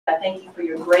I thank you for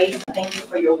your grace. I thank you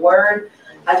for your word.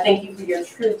 I thank you for your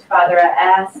truth, Father. I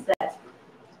ask that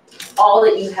all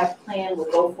that you have planned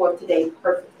will go forth today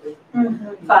perfectly.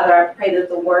 Father, I pray that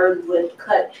the word would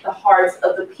cut the hearts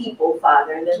of the people,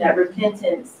 Father, and that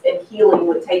repentance and healing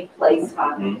would take place,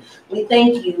 Father. We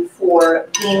thank you for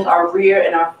being our rear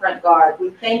and our front guard.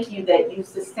 We thank you that you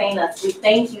sustain us. We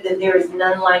thank you that there is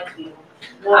none like you.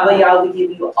 Abba Yah, we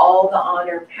give you all the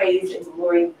honor, praise, and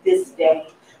glory this day.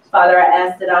 Father, I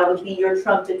ask that I would be your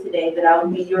trumpet today, that I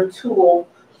would be your tool,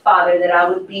 Father, that I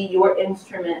would be your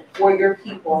instrument for your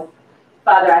people.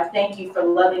 Father, I thank you for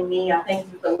loving me. I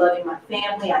thank you for loving my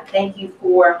family. I thank you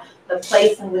for the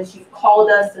place in which you've called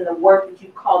us and the work that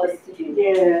you've called us to do.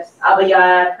 Yes. Abba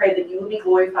Yah, I pray that you will be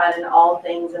glorified in all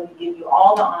things, and we give you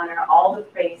all the honor, all the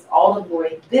praise, all the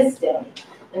glory this day.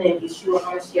 And in Yeshua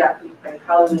HaMashiach, we pray.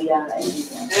 Hallelujah.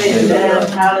 Amen.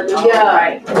 Hallelujah. All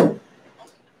right.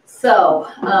 So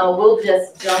we'll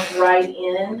just jump right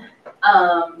in.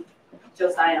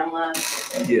 Josiah, I'm live.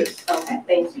 Yes. Okay,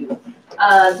 thank you.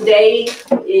 Today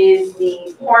is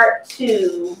the part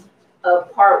 2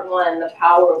 of part 1, the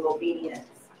power of obedience.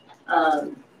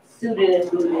 Suited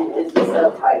and Booted is the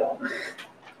subtitle.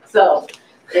 So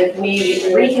if we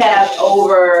recap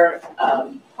over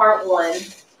part 1,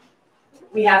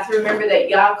 we have to remember that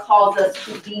God calls us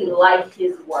to be like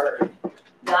his word.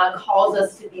 God calls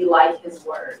us to be like his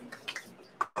word.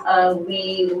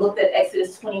 We looked at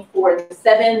Exodus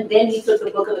 24:7. Then he took the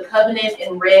book of the covenant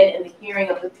and read in the hearing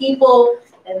of the people.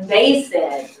 And they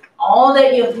said, all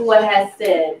that Yahuwah has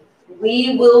said,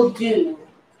 we will do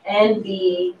and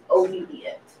be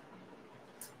obedient.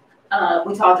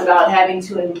 We talked about having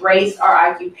to embrace our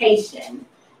occupation.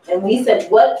 And we said,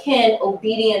 what can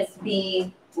obedience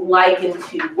be likened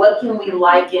to? What can we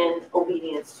liken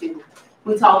obedience to?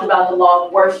 We talked about the law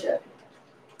of worship,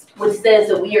 which says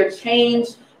that we are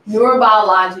changed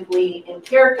neurobiologically and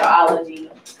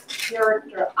characterologically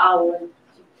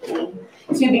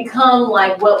to become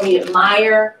like what we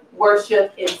admire,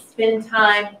 worship, and spend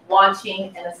time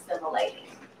watching and assimilating.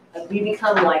 Like we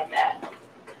become like that.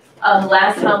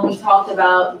 Last time we talked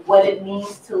about what it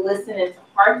means to listen and to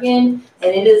hearken,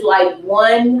 and it is like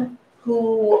one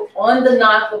who on the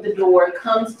knock of the door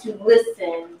comes to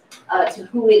listen to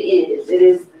who it is. It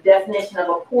is the definition of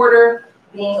a porter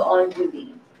being on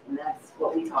duty, and that's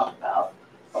what we talked about.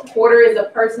 A porter is a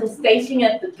person stationed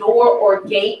at the door or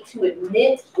gate to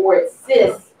admit or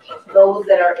assist those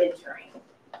that are entering.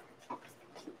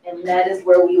 And that is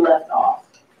where we left off.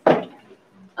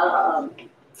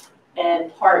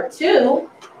 And part 2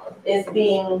 is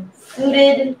being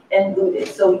suited and booted.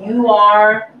 So you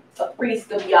are a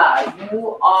priest of Yah.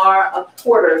 You are a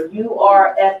porter. You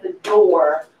are at the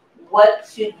door. What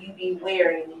should you be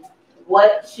wearing?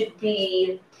 What should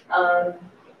be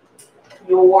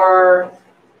your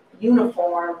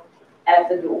uniform at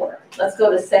the door? Let's go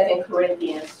to 2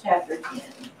 Corinthians chapter 10.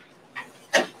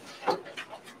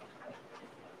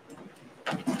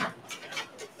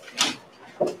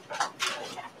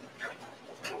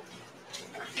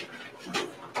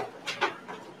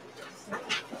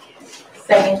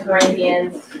 Second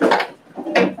Corinthians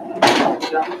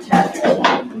chapter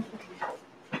 1.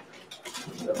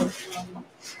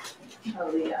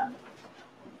 Hallelujah.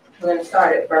 We're going to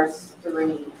start at verse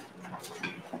 3.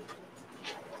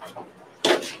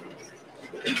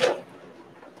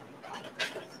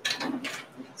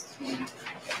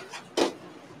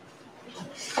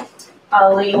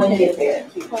 Hallelujah when you get there.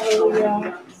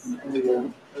 Hallelujah.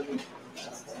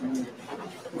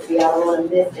 See, I don't want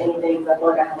to miss anything, but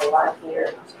Lord, I have a lot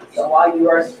here. So while you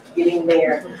are getting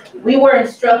there, we were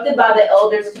instructed by the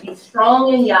elders to be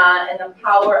strong in Yah and the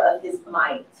power of his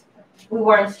might. We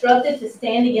were instructed to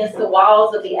stand against the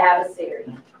wiles of the adversary.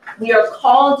 We are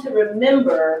called to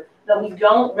remember that we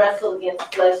don't wrestle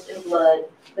against flesh and blood,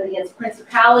 but against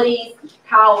principalities,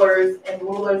 powers, and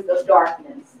rulers of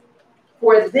darkness.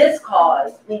 For this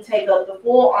cause, we take up the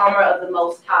full armor of the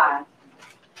Most High.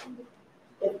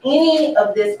 If any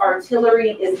of this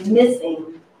artillery is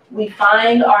missing, we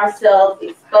find ourselves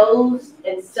exposed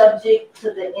and subject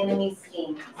to the enemy's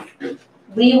schemes.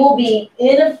 We will be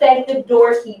ineffective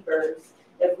doorkeepers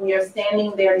if we are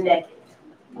standing there naked.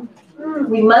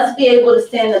 We must be able to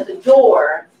stand at the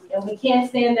door, and we can't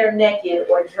stand there naked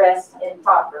or dressed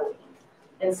improperly.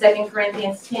 In 2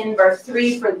 Corinthians 10, verse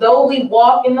 3, for though we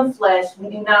walk in the flesh, we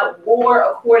do not war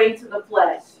according to the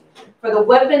flesh. For the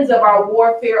weapons of our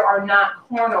warfare are not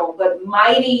carnal, but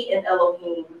mighty in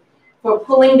Elohim, for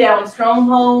pulling down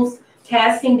strongholds,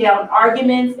 casting down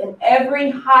arguments, and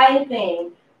every high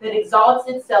thing that exalts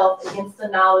itself against the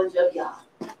knowledge of Yah,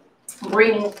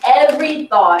 bringing every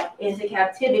thought into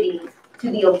captivity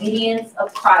to the obedience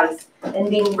of Christ and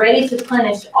being ready to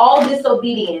punish all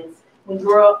disobedience when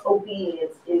your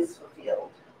obedience is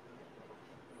fulfilled.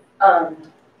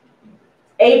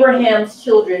 Abraham's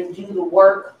children do the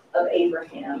work of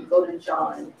Abraham. Go to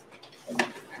John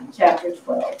chapter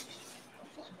 12.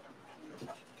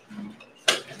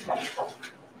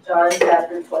 John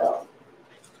chapter 12.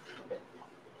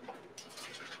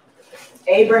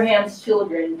 Abraham's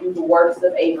children do the works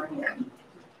of Abraham.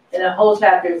 And the whole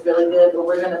chapter is really good, but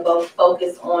we're going to both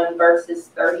focus on verses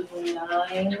 39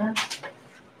 and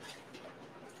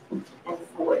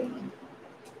 40.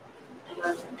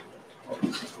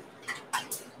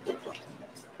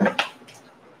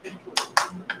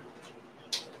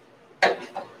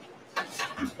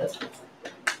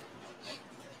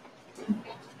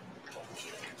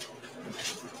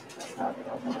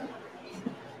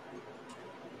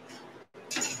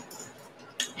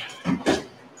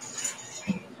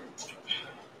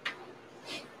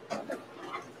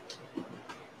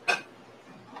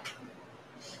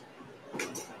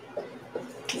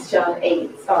 John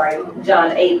 8, sorry,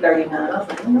 John 8:39. I was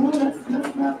like, no, that's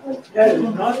not what. That is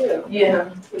not it.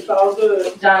 Yeah. It's all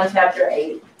good. John chapter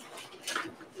 8.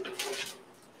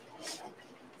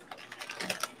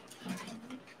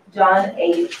 John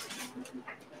 8,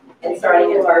 and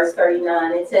starting at verse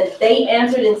 39, it says, they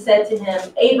answered and said to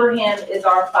him, Abraham is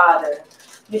our father.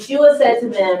 Yeshua said to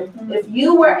them, if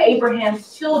you were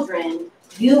Abraham's children,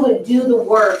 you would do the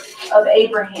work of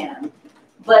Abraham.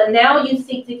 But now you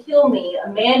seek to kill me, a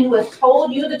man who has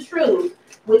told you the truth,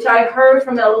 which I heard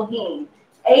from Elohim.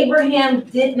 Abraham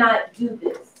did not do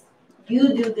this.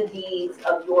 You do the deeds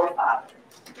of your father.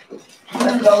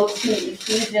 Let's go to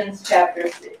Ephesians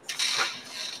chapter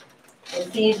 6.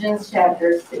 Ephesians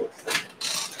chapter 6.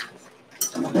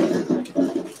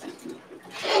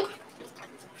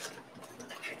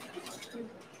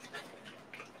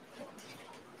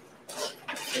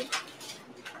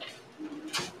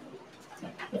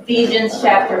 Ephesians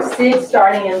chapter 6,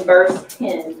 starting in verse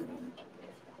 10.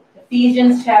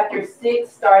 Ephesians chapter 6,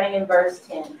 starting in verse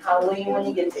 10. Hallelujah when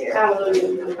you get there.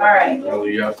 Hallelujah. All right.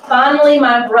 Hallelujah. Finally,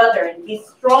 my brethren, be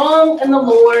strong in the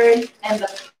Lord and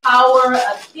the power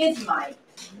of his might.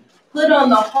 Put on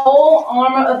the whole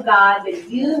armor of God that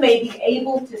you may be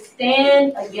able to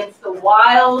stand against the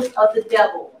wiles of the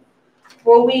devil.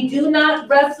 For we do not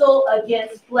wrestle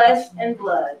against flesh and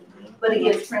blood, but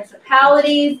against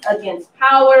principalities, against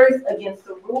powers, against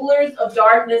the rulers of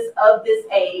darkness of this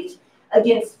age,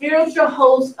 against spiritual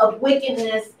hosts of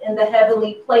wickedness in the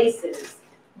heavenly places.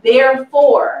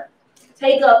 Therefore,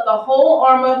 take up the whole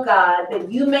armor of God,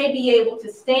 that you may be able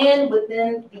to stand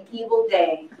within the evil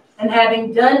day, and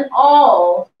having done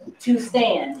all, to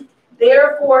stand.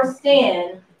 Therefore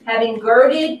stand, having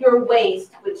girded your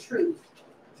waist with truth.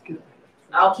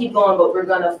 I'll keep going, but we're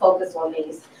going to focus on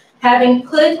these. Having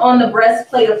put on the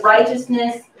breastplate of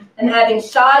righteousness, and having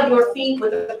shod your feet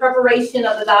with the preparation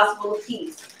of the gospel of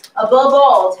peace. Above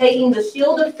all, taking the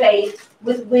shield of faith,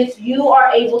 with which you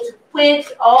are able to quench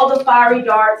all the fiery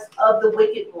darts of the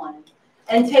wicked one.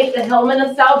 And take the helmet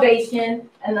of salvation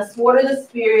and the sword of the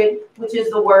Spirit, which is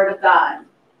the word of God.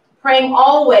 Praying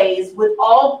always with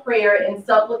all prayer and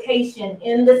supplication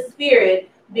in the Spirit,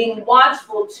 being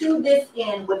watchful to this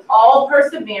end with all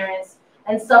perseverance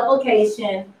and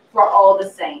supplication for all the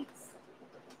saints.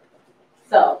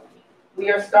 So,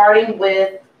 we are starting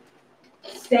with,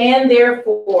 stand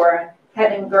therefore,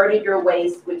 having girded your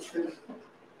waist with truth.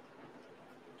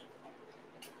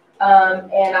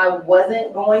 And I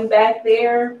wasn't going back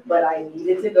there, but I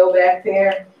needed to go back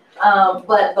there.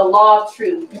 But the law of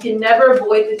truth. You can never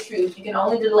avoid the truth. You can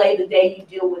only delay the day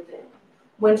you deal with it.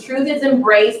 When truth is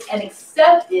embraced and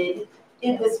accepted,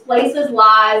 it displaces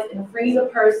lies and frees a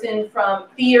person from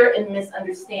fear and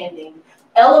misunderstanding,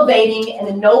 elevating and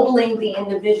ennobling the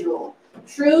individual.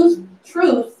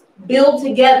 Truths build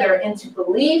together into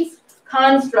beliefs,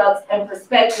 constructs, and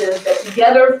perspectives that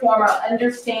together form our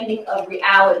understanding of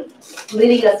reality,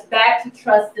 leading us back to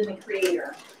trust in the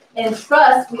Creator. In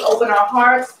trust, we open our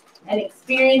hearts and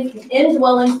experience the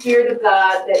indwelling Spirit of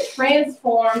God that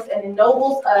transforms and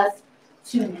ennobles us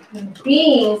to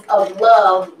beings of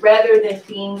love rather than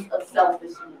beings of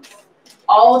selfishness.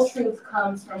 All truth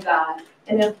comes from God,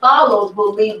 and if followed,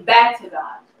 will lead back to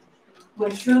God.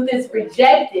 When truth is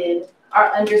rejected,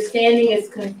 our understanding is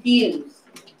confused.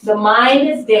 The mind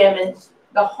is damaged,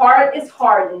 the heart is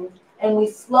hardened, and we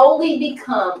slowly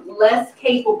become less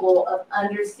capable of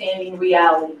understanding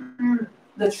reality,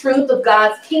 the truth of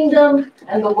God's kingdom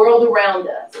and the world around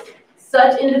us.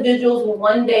 Such individuals will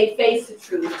one day face the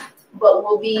truth, but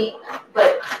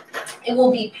it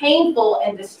will be painful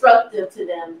and destructive to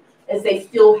them as they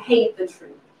still hate the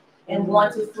truth. and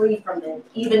want to flee from them,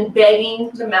 even begging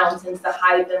the mountains to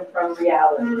hide them from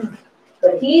reality.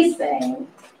 But he's saying,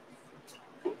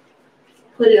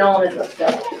 put it on as a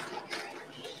belt,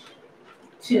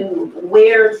 to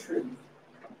wear truth.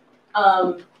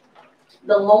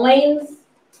 The loins,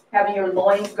 having your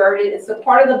loins girded, it's the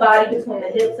part of the body between the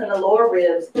hips and the lower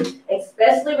ribs,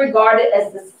 especially regarded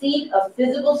as the seat of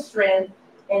physical strength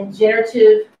and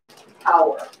generative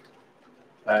power.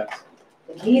 And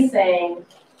he's saying,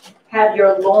 have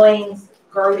your loins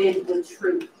girded with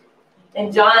truth.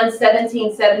 In John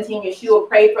 17:17, Yeshua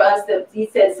prayed for us that he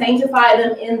said, sanctify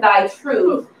them in thy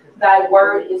truth. Thy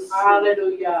word is true.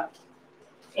 Hallelujah.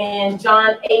 In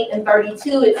John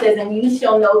 8:32, it says, and you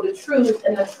shall know the truth,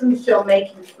 and the truth shall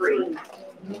make you free.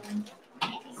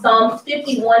 Psalms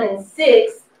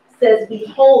 51:6 says,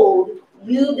 behold,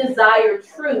 you desire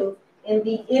truth in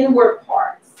the inward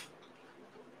parts.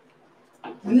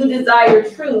 You desire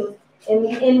truth in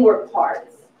the inward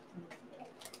parts.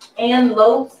 Ann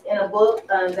Lopes, in a book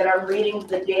that I'm reading,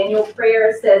 the Daniel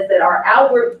Prayer, says that our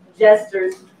outward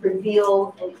gestures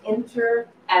reveal an inner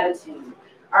attitude.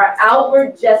 Our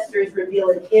outward gestures reveal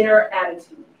an inner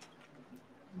attitude.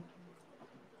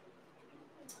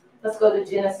 Let's go to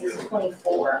Genesis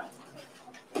 24.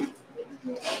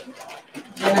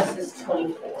 Genesis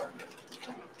 24.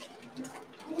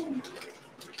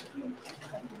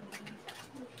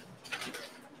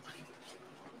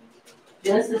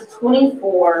 Genesis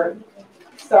 24,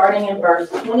 starting in verse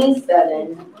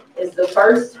 27, is the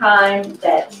first time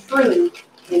that truth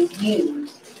is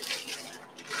used.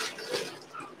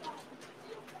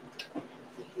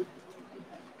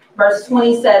 Verse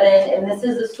 27, and this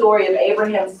is the story of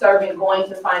Abraham's servant going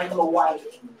to find him a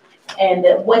wife, and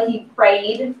what he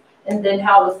prayed, and then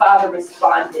how the father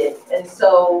responded. And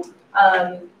so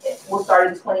we'll start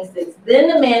in 26. Then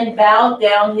the man bowed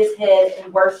down his head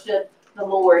and worshiped the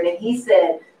Lord, and he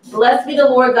said, blessed be the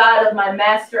Lord God of my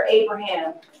master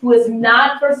Abraham, who has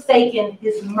not forsaken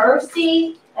his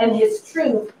mercy and his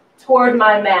truth toward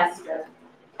my master.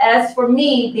 As for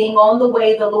me, being on the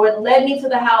way, the Lord led me to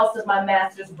the house of my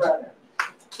master's brother.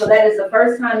 So that is the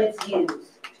first time it's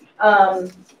used.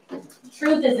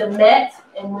 Truth is emet,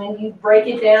 and when you break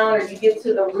it down or you get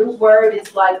to the root word,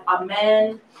 it's like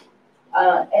amen.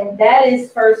 And that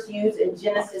is first used in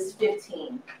Genesis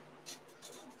 15.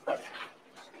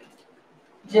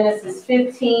 Genesis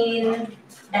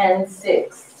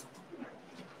 15:6.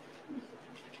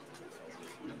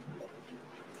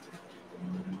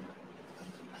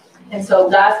 And so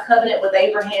God's covenant with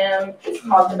Abraham is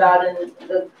talked about in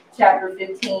the chapter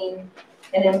 15.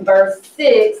 And in verse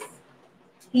 6,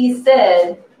 he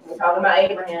said, we're talking about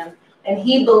Abraham, and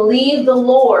he believed the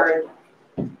Lord,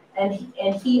 and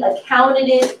he accounted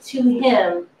it to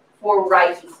him for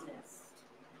righteousness.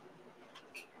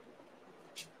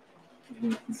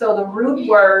 So the root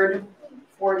word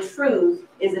for truth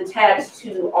is attached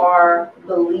to our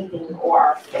believing or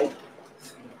our faith.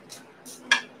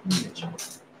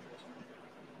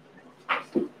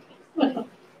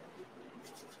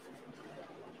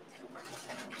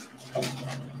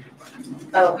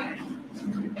 Okay.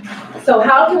 So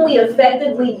how can we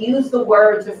effectively use the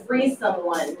word to free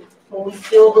someone when we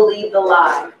still believe the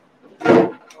lie?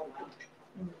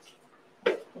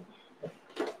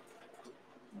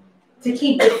 To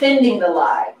keep defending the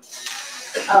lie.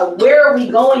 Where are we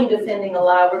going defending a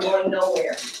lie? We're going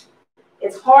nowhere.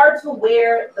 It's hard to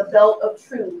wear the belt of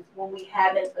truth when we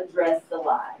haven't addressed the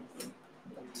lie.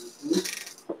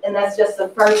 And that's just the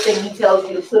first thing he tells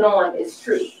you to put on is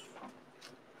truth.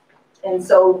 And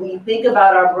so we think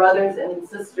about our brothers and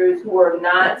sisters who are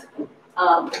not,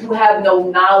 who have no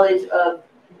knowledge of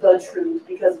the truth,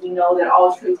 because we know that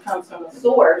all truth comes from the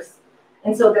source.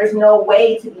 And so there's no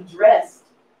way to be dressed,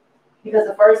 because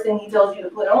the first thing he tells you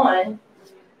to put on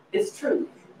is truth.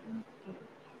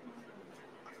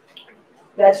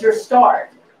 That's your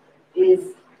start,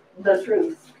 is the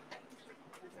truth.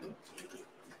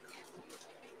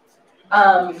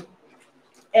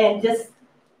 And just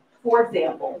for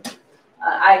example,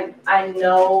 I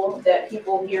know that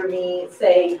people hear me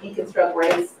say deconstruct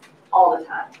race all the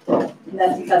time. And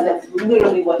that's because that's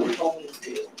literally what he told me to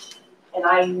do. And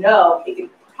I know it could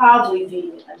probably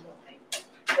be annoying,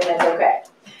 and that's okay.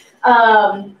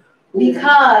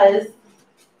 Because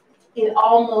it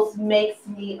almost makes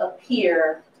me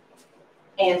appear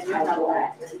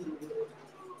anti-Black.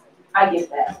 I get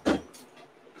that.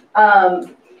 I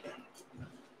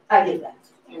get that.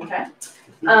 Okay.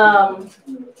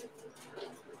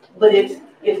 But if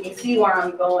you see where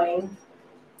I'm going,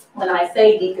 when I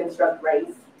say deconstruct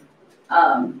race,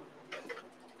 I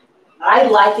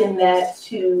liken that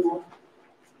to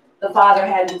the father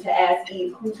having to ask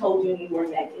Eve, who told you you were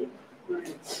naked?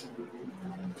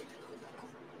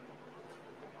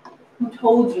 Who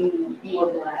told you you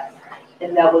were black?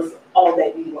 And that was all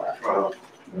that you were.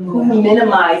 Who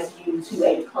minimized you to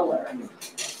a color?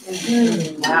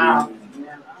 Wow.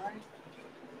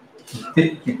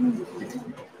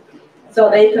 So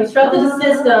they constructed a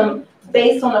system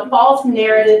based on a false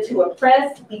narrative to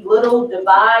oppress, belittle,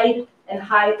 divide, and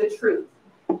hide the truth.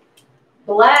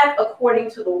 Black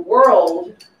according to the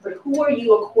world, but who are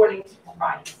you according to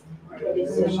Christ?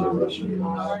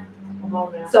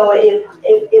 So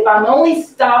if I'm only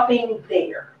stopping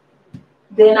there,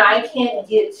 then I can't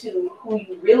get to who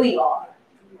you really are.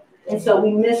 And so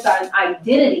we miss our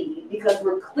identity because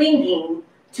we're clinging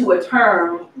to a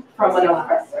term from an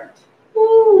oppressor.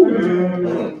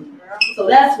 So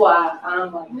that's why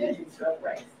I'm like, deconstruct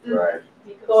race. Right.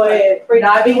 Go ahead.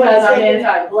 Not because I'm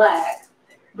anti-black,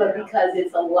 but because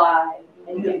it's a lie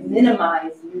and you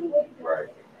minimize me. Right.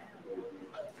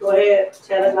 Go ahead.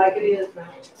 Tell it like it is, man.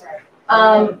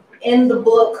 In the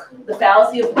book, The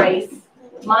Fallacy of Race,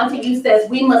 Montague says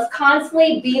we must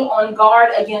constantly be on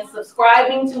guard against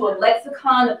subscribing to a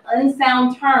lexicon of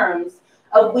unsound terms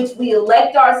of which we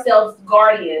elect ourselves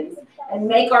guardians and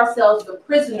make ourselves the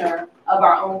prisoner of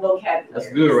our own vocabulary. That's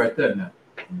good right there now.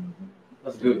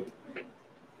 That's good.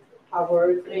 Our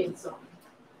words mean something.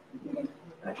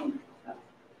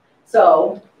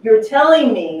 So you're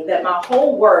telling me that my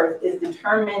whole worth is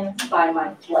determined by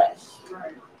my flesh.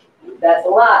 That's a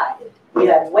lie. We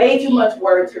have way too much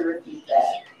word to refute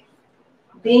that.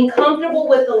 Being comfortable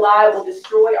with the lie will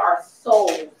destroy our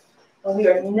souls, and we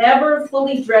are never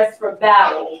fully dressed for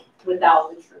battle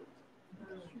without the truth.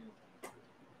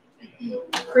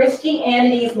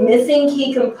 Christianity's missing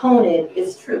key component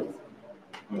is truth.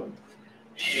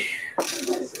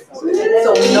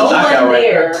 So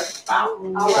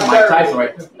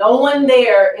no one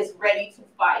there is ready to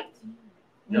fight.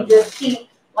 You just keep,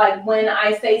 like when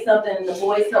I say something, the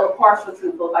boys tell a partial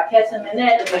truth. But if I catch them in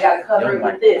that, then they got to cover it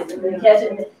with this, and then catch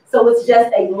it. So it's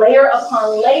just a layer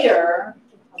upon layer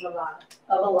of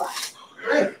a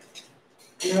lie.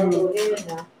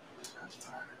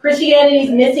 Christianity's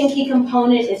missing key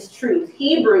component is truth.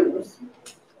 Hebrews.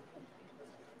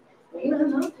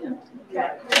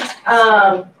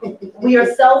 We are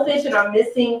selfish and are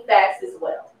missing facts as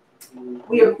well.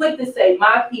 We are quick to say,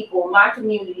 my people, my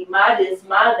community, my this,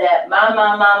 my that, my.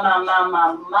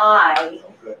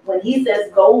 When he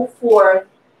says, go forth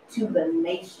to the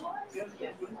nation.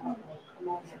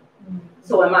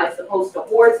 So am I supposed to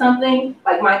hoard something?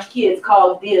 Like my kids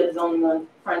call dibs on the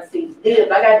front seat. Dibs,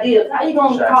 I got dibs. How you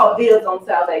going to call dibs on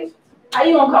salvation? How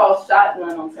you going to call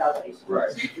shotgun on salvation?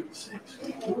 Right.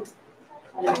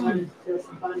 Like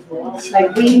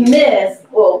we miss,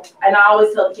 well, and I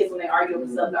always tell the kids when they argue with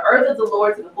themselves, the earth is the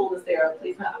Lord's and the fullness thereof.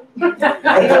 Please stop. Leave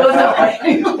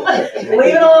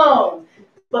it alone.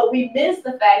 But we miss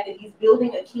the fact that he's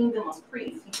building a kingdom of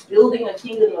priests. He's building a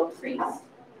kingdom of priests.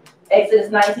 Exodus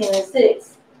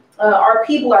 19:6. Our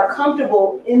people are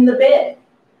comfortable in the bed.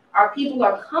 Our people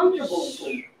are comfortable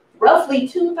asleep. Roughly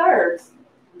 2/3.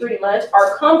 Pretty much,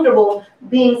 are comfortable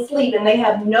being asleep, and they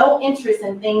have no interest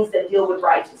in things that deal with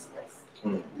righteousness.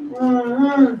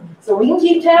 So we can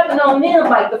keep tapping on them.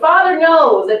 Like the Father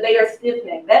knows that they are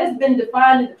stiff-necked. That has been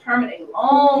defined and determined a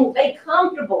long. They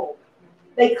comfortable.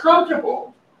 They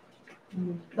comfortable.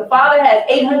 The Father has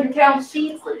 800 count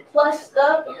sheets with plush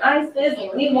stuff and ices,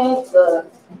 and we want the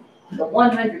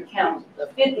 100 count, the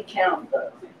 50 count,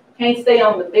 the can't stay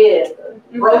on the bed,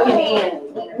 the broken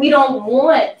in. We don't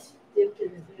want.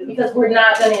 Because we're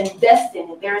not going to invest in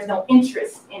it. There is no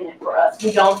interest in it for us.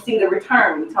 We don't see the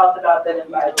return. We talked about that in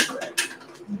Bible study.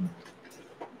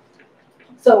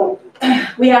 So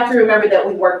we have to remember that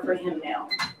we work for him now.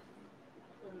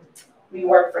 We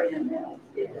work for him now.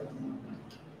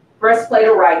 Breastplate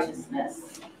of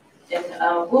righteousness. And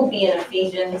we'll be in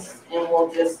Ephesians, and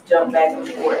we'll just jump back and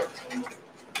forth.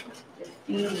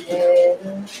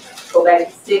 Ephesians, go back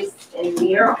to 6, and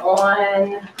we are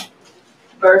on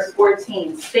verse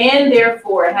 14. Stand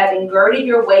therefore, having girded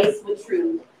your waist with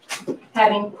truth,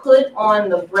 having put on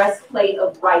the breastplate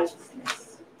of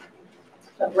righteousness.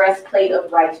 The breastplate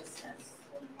of righteousness.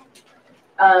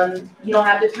 You don't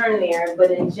have to turn there,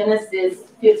 but in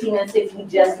Genesis 15:6, we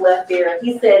just left there.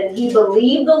 He said, he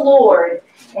believed the Lord,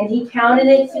 and he counted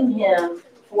it to him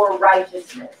for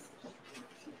righteousness.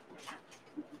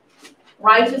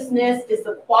 Righteousness is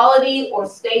the quality or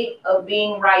state of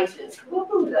being righteous.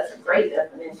 Ooh, that's a great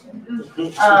definition.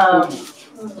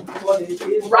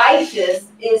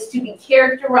 Righteous is to be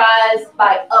characterized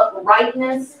by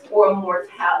uprightness or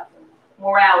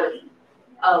morality.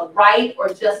 right or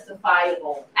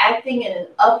justifiable, acting in an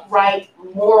upright,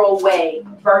 moral way,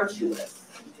 virtuous.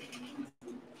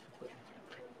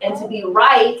 And to be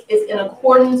right is in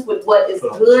accordance with what is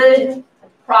good,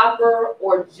 proper,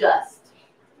 or just,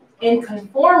 in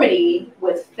conformity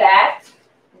with fact,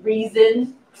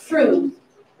 reason, truth,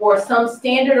 or some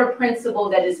standard or principle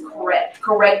that is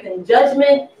correct in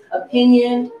judgment,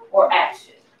 opinion, or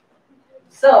action.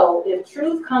 So, if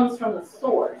truth comes from the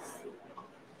source,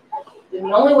 then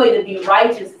the only way to be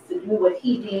righteous is to do what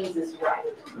he deems is right.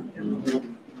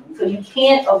 So you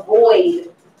can't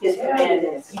avoid his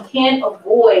commandments. You can't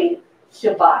avoid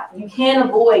Shabbat. You can't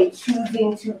avoid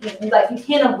choosing to eat. Like, you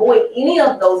can't avoid any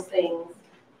of those things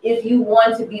if you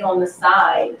want to be on the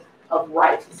side of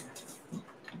righteousness.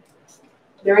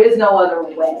 There is no other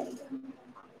way.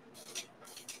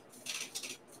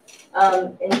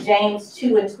 In James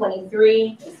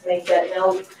 2:23, just make that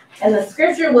note. And the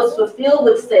scripture was fulfilled,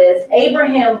 which says,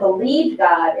 Abraham believed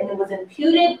God, and it was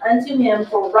imputed unto him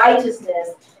for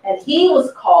righteousness, and he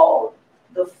was called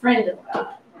the friend of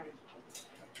God.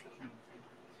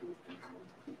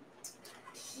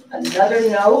 Another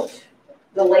note,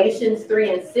 Galatians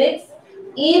 3:6,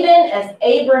 even as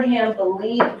Abraham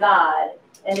believed God,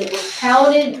 and it was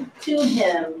counted to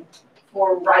him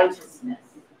for righteousness.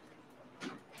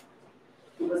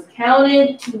 It was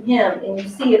counted to him, and you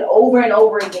see it over and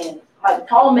over again. Like,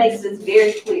 Paul makes this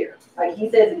very clear. Like,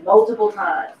 he says it multiple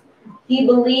times. He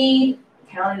believed,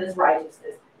 counted as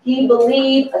righteousness. He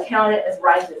believed, accounted as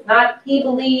righteous. Not he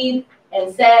believed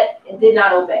and sat and did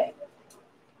not obey.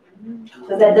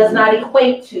 Because that does not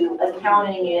equate to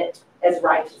accounting it as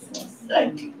righteousness.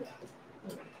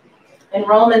 In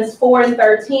Romans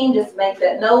 4:13, just make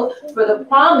that note, for the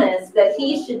promise that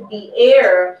he should be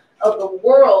heir of the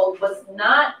world was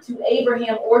not to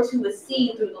Abraham or to his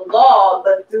seed through the law,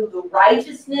 but through the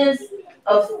righteousness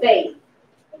of faith.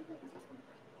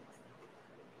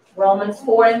 Romans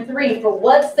 4:3, for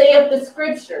what saith the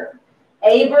scripture?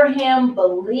 Abraham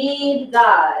believed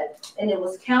God, and it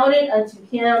was counted unto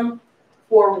him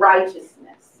for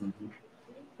righteousness.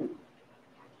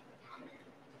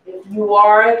 If you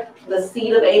are the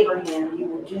seed of Abraham, you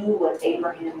will do what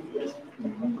Abraham did.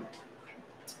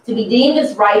 To be deemed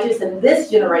as righteous in this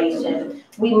generation,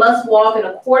 we must walk in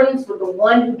accordance with the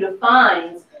one who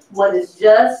defines what is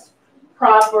just,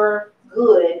 proper,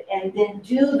 good, and then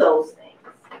do those things.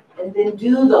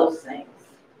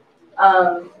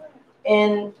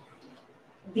 In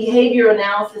behavior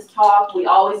analysis talk, we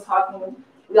always talk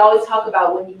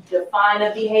about when you define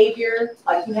a behavior,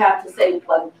 like you have to say,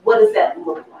 like, what does that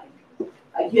look like?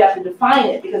 Like, you have to define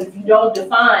it, because if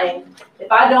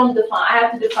I don't define, I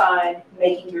have to define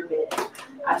making your bed.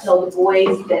 I tell the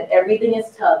boys that everything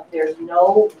is tough. There's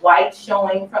no white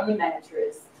showing from the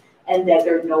mattress, and that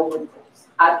there are no wrinkles.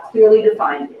 I've clearly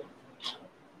defined it.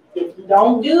 If you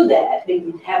don't do that, then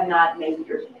you have not made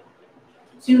your bed.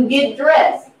 To get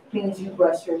dressed means you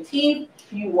brush your teeth,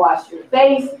 you wash your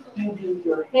face, you do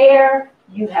your hair,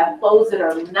 you have clothes that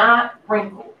are not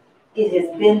wrinkled. It has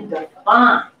been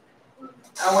defined.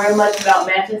 I don't worry much about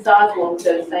matching size clothes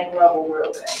at the same level we're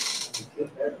okay.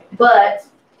 But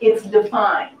it's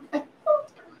defined.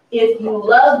 If you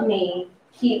love me,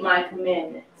 keep my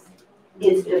commandments.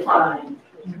 It's defined.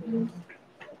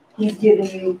 He's giving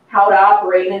you how to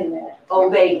operate in that.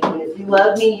 Obey me. If you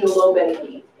love me, you'll obey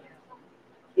me.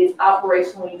 It's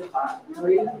operationally defined.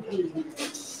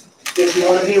 If you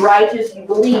want to be righteous, you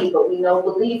believe, but we know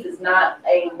belief is not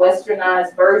a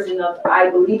westernized version of I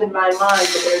believe in my mind,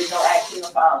 but there's no action to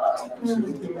follow.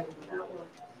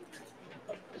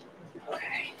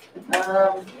 Okay.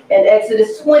 In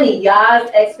Exodus 20, Yah's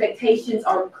expectations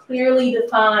are clearly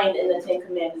defined in the Ten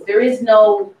Commandments. There is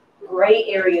no gray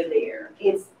area there.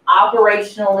 It's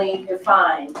operationally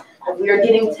defined. If we are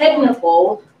getting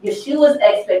technical, Yeshua's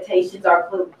expectations are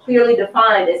clearly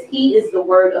defined as he is the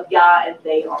word of Yah and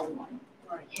they are one.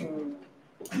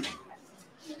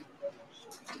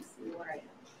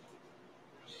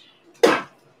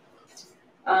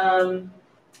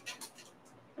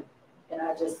 And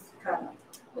I just kind of,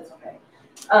 it's okay.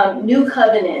 New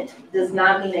covenant does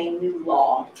not mean a new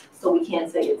law, so we can't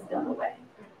say it's done away.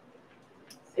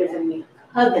 There's a new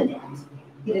covenant.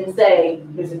 He didn't say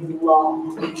there's a new law.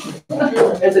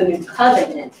 There's a new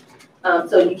covenant.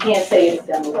 So you can't say it's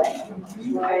done away.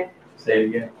 Right? Say it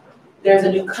again. There's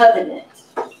a new covenant.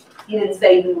 He didn't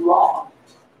say new law.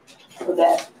 So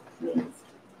that means.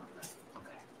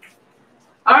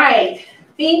 All right.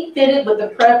 Feet fitted with the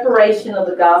preparation of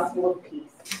the gospel of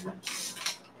peace.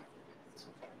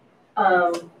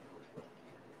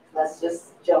 Let's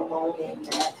just jump on in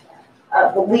that.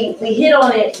 We hit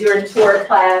on it during Torah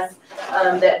class.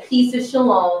 That peace is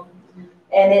shalom,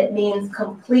 and it means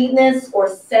completeness or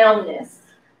soundness.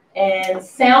 And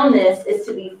soundness is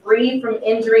to be free from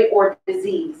injury or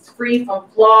disease, free from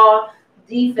flaw,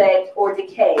 defect, or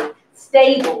decay,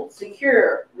 stable,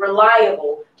 secure,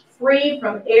 reliable, free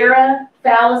from error,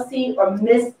 fallacy, or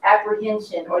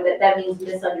misapprehension, or that means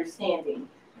misunderstanding,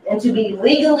 and to be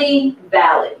legally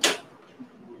valid.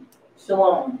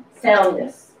 Shalom,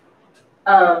 soundness.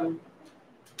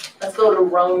 Let's go to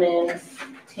Romans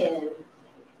 10.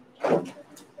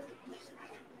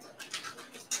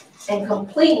 And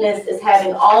completeness is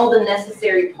having all the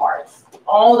necessary parts,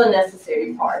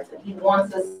 and he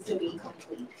wants us to be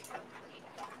complete.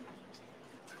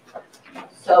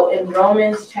 So in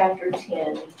Romans chapter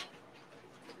 10,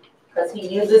 because he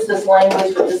uses this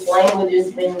language, but this language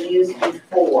has been used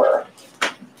before,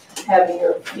 having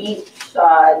your feet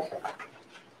shod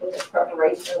with the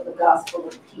preparation of the gospel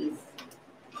of peace.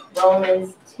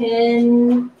 Romans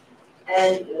 10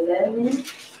 and 11.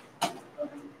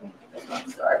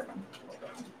 Start.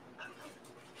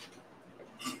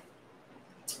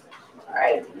 All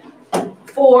right.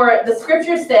 For the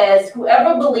scripture says,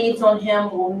 whoever believes on him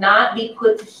will not be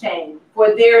put to shame.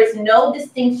 For there is no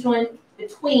distinction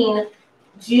between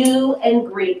Jew and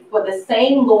Greek, for the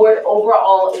same Lord over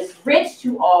all is rich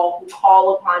to all who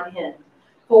call upon him.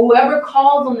 For whoever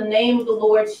calls on the name of the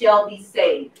Lord shall be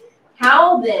saved.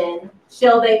 How then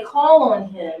shall they call on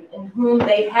him in whom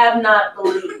they have not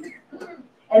believed?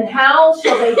 And how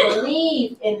shall they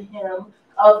believe in him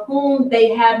of whom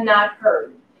they have not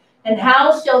heard? And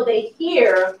how shall they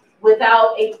hear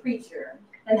without a preacher?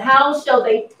 And how shall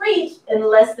they preach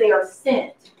unless they are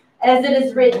sent? As it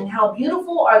is written, how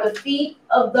beautiful are the feet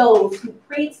of those who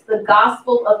preach the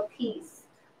gospel of peace,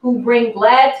 who bring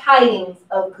glad tidings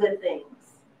of good things.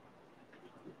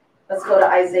 Let's go to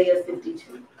Isaiah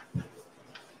 52.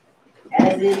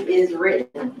 As it is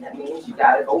written, that means you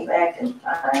got to go back and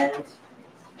find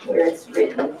where it's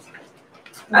written.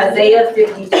 Isaiah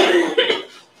 52.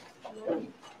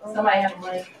 Somebody have a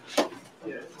mic?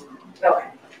 Okay.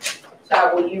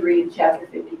 Child, will you read chapter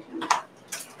 52?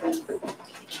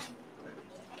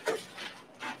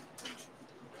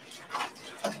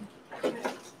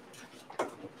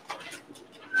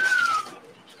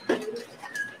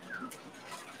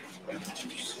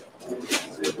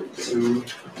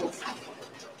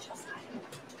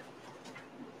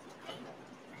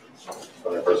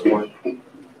 Verse 1.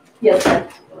 Yes, sir.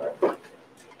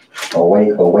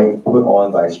 Awake, awake, put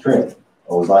on thy strength,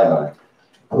 O Zion.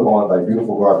 Put on thy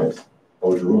beautiful garments,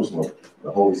 O Jerusalem,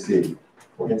 the holy city.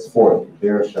 For henceforth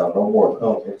there shall no more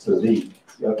come into thee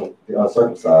the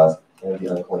uncircumcised and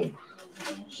the unclean.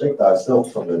 Shake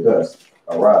thyself from the dust,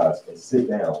 arise and sit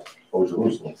down, O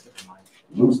Jerusalem.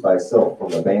 Loose thyself from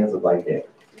the bands of thy neck,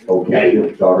 O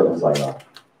captive daughter of Zion.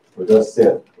 For thus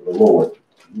saith the Lord,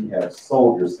 ye have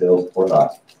sold yourselves for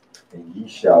naught, and ye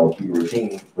shall be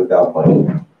redeemed without money.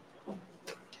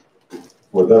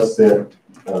 For thus said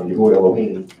Yahuwah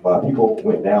Elohim, my people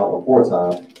went down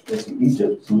aforetime into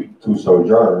Egypt to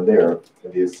sojourn there,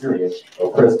 and the Assyrians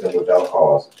oppressed them without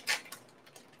cause.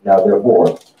 Now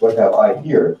therefore, what have I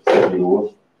here, said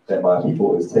Yahuwah, that my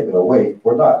people is taken away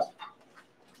for naught?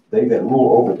 They that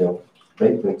rule over them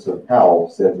make them to howl,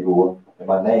 said Yahuwah, and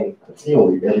my name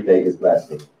continually every day is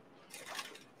blasphemed.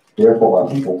 Therefore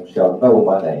my people shall know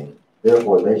my name.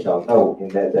 Therefore they shall know in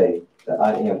that day that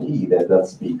I am he that doth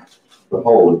speak.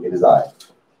 Behold, it is I.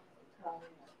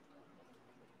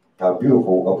 How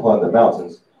beautiful upon the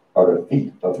mountains are the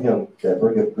feet of him that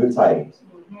bringeth good tidings,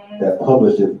 that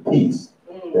publisheth peace,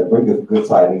 that bringeth good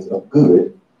tidings of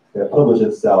good, that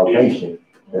publisheth salvation,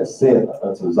 that saith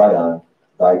unto Zion,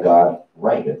 thy God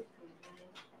reigneth.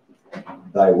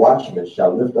 Thy watchmen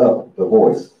shall lift up the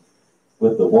voice.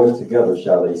 With the voice together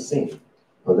shall they sing,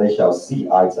 for they shall see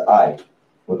eye to eye,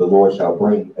 when the Lord shall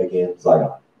bring again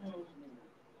Zion.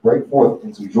 Break forth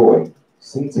into joy,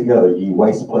 sing together, ye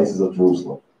waste places of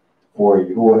Jerusalem. For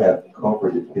Yahuwah hath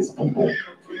comforted his people,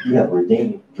 he hath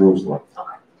redeemed Jerusalem.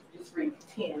 Okay, just read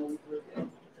 10.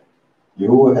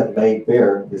 Yahuwah hath made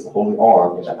bare his holy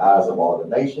arm in the eyes of all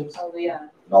the nations, Hallelujah.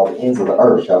 and all the ends of the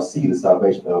earth shall see the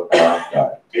salvation of our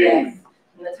God. Yes.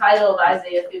 And the title of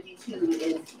Isaiah 52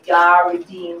 is Yah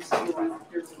redeems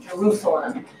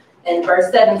Jerusalem. And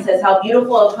verse 7 says, how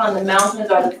beautiful upon the mountains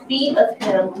are the feet of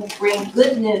him who brings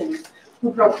good news,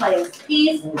 who proclaims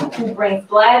peace, who brings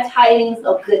glad tidings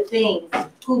of good things,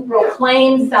 who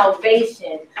proclaims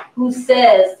salvation, who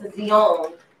says to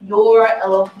Zion, your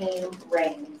Elohim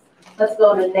reigns. Let's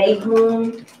go to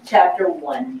Nahum chapter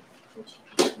 1.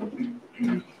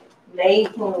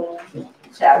 Nahum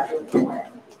chapter 1.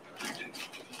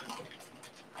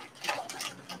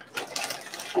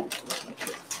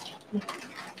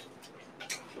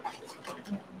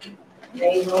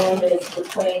 Nahum is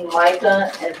between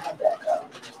Micah and Habakkuk.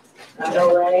 I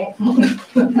know, right?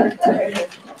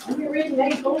 You can read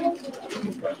Nahum.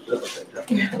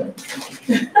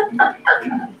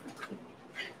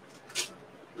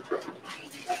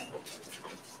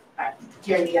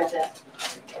 Here, you got that.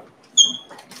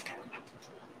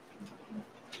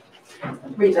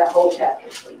 Read that whole chapter,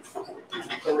 please.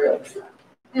 For real.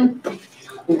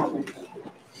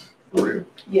 For real.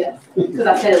 Yes, because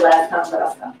I said it last time, but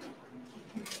I'll stop.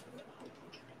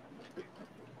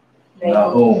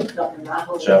 Nahum,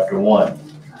 Nahum. chapter 1,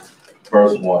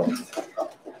 verse 1.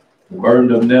 The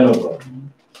burden of Nineveh.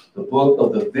 The book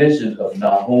of the vision of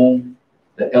Nahum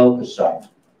the Elkoshite.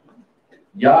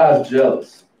 Yah is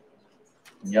jealous.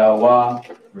 Yahweh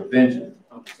revengeth.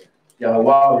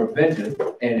 Yahweh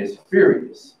revengeth and is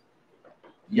furious.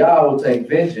 Yah will take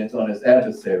vengeance on his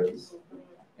adversaries,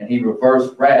 and he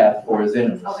reversed wrath for his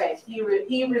enemies. Okay,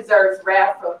 he reserves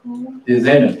wrath for who? His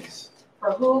enemies.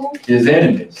 For who? His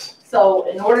enemies. So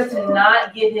in order to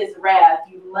not get his wrath,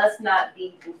 you must not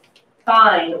be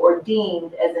defined or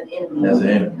deemed as an enemy. As an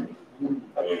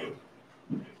enemy.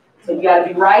 So you got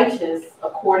to be righteous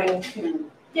according to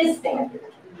his standard.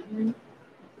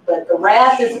 But the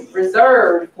wrath is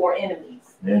reserved for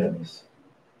enemies. Enemies.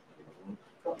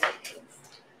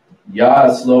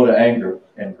 Yah is slow to anger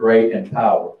and great in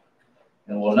power,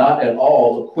 and will not at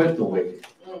all acquit the wicked.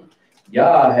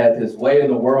 Yah hath his way in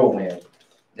the whirlwind,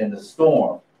 in the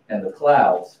storm, and the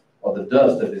clouds are the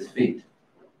dust of his feet.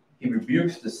 He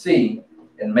rebukes the sea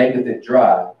and maketh it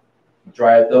dry. He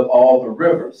drieth up all the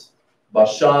rivers.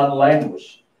 Bashan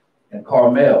languish, and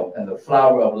Carmel and the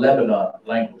flower of Lebanon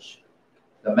languish.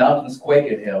 The mountains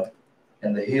quake at him,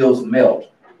 and the hills melt,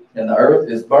 and the earth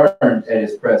is burned at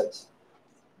his presence.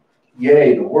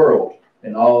 Yea, the world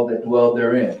and all that dwell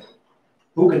therein.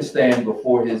 Who can stand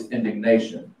before his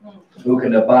indignation? Who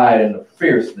can abide in the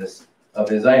fierceness of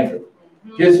his anger?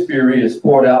 His fury is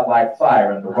poured out like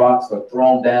fire, and the rocks are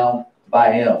thrown down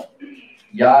by him.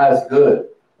 Yah is good,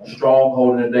 a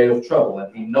stronghold in the day of trouble,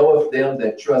 and he knoweth them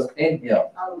that trust in him.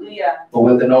 Hallelujah. For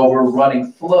with an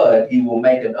overrunning flood he will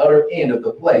make an utter end of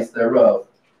the place thereof,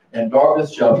 and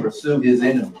darkness shall pursue his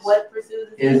enemies. What pursues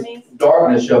his enemies?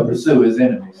 Darkness shall pursue his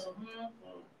enemies.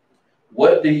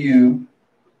 What do you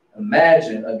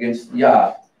imagine against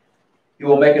Yah? He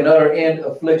will make an utter end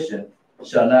affliction,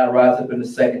 shall not rise up in the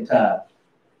second time.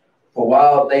 For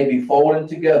while they be folded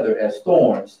together as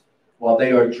thorns, while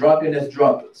they are drunken as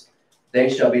drunkards, they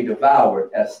shall be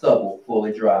devoured as stubble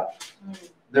fully dry.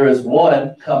 There is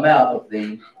one come out of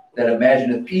thee that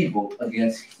imagineth evil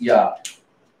against Yah.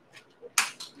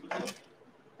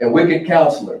 A wicked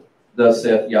counselor, thus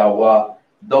saith Yahweh,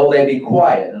 though they be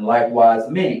quiet, and likewise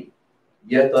many,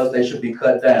 yet thus they shall be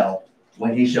cut down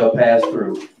when he shall pass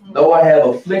through. Though I have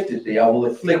afflicted thee, I will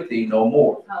afflict thee no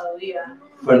more. Hallelujah.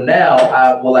 For now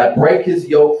I break his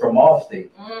yoke from off thee,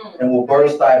 and will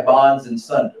burst thy bonds in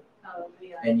sunder.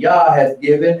 Hallelujah. And Yah hath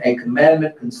given a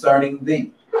commandment concerning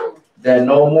thee, that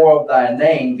no more of thy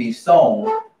name be sown.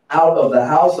 Out of the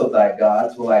house of thy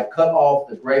gods will I cut off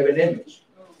the graven image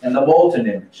and the molten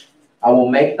image. I will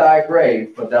make thy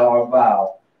grave, for thou art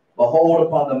vile. Behold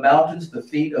upon the mountains the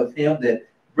feet of him that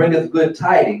bringeth good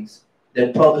tidings,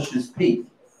 that publisheth peace.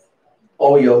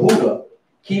 O Yehuda,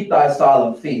 keep thy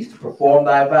solemn feast, perform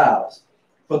thy vows.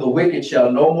 For the wicked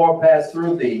shall no more pass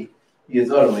through thee, he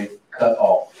is utterly cut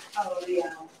off.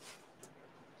 Hallelujah.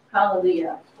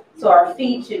 Hallelujah. So our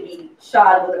feet should be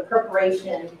shod with a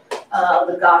preparation of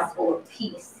the gospel of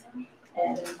peace.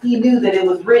 And he knew that it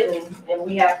was written, and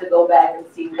we have to go back and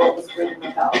see what was written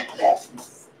about that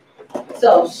peace.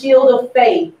 So shield of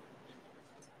faith.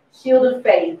 Shield of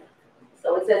faith.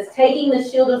 So it says, taking the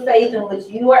shield of faith in which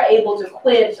you are able to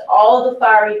quench all the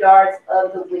fiery darts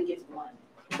of the wicked one.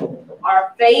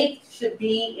 Our faith should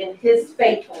be in his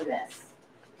faithfulness.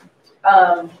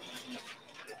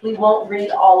 We won't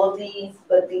read all of these,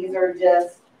 but these are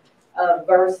just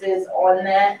verses on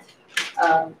that.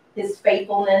 His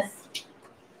faithfulness.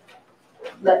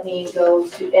 Let me go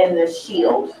to, and the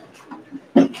shield.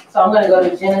 So I'm going to go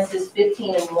to Genesis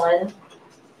 15 and 1.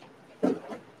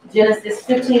 Genesis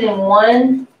 15 and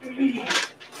 1.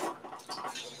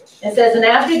 It says, and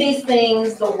after these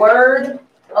things, the word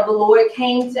of the Lord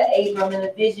came to Abram in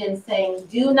a vision, saying,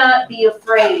 do not be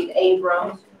afraid,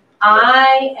 Abram.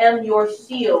 I am your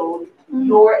shield,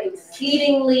 your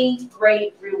exceedingly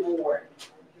great reward.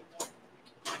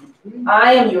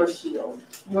 I am your shield,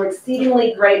 your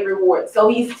exceedingly great reward. So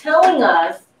he's telling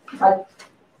us, like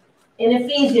in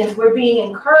Ephesians, we're being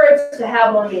encouraged to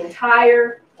have on the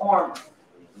entire armor.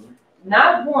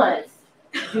 Not once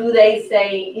do they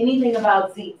say anything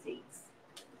about tzitzits.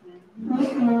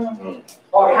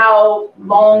 Or how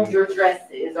long your dress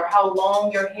is, or how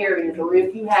long your hair is, or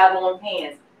if you have on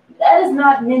pants. That is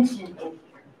not mentioned in here.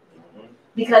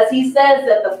 Because he says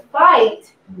that the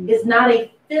fight is not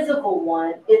a physical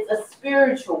one, it's a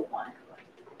spiritual one.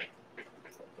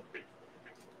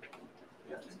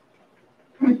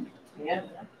 Yeah.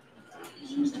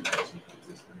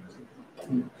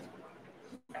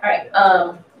 All right,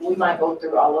 we might go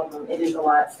through all of them. It is a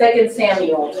lot. 2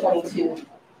 Samuel 22.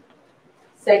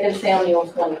 2 Samuel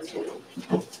 22.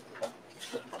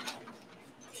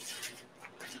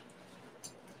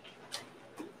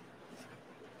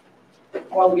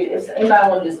 Or if anybody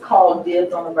want to just call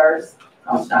dibs on the verse,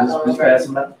 I'll stop on the verse.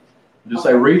 Just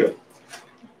say read it.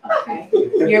 Okay.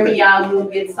 Yirmiyahu will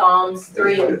get Psalms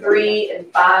 3:3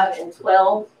 and 5 and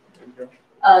 12.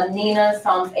 Nina,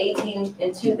 Psalms 18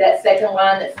 and 2. That second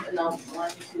line, that's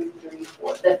 1, 2, 3,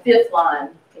 4. The fifth line.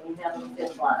 Can you handle the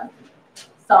fifth line?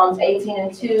 Psalms 18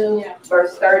 and 2,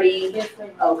 verse 30.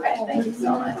 Okay, thank you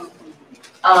so much.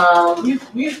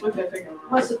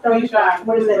 What's the 35?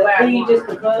 What is it? Leave just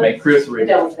because? Make Chris read.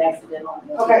 That was accidental.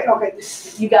 Okay.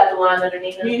 You got the line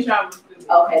underneath it?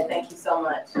 Okay, thank you so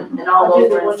much. And all those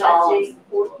were in Psalms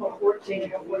 14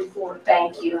 and 44.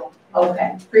 Thank you.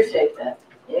 Okay, appreciate that.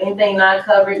 Anything not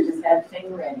covered, just have the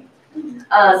thing ready.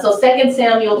 So 2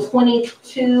 Samuel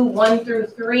 22, 1 through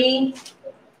 3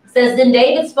 says, Then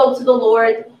David spoke to the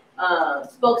Lord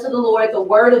the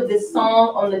word of this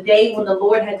song on the day when the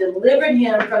Lord had delivered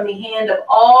him from the hand of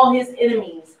all his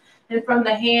enemies and from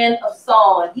the hand of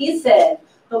Saul. And he said,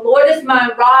 The Lord is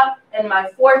my rock and my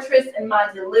fortress and my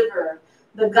deliverer,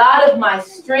 the God of my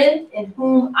strength in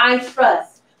whom I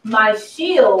trust, my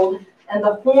shield and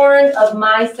the horn of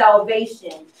my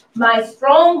salvation, my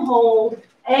stronghold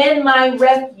and my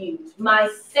refuge, my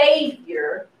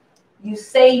Savior, you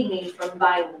save me from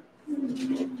violence.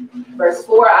 Verse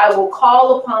 4, I will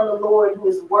call upon the Lord who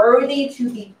is worthy to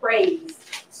be praised.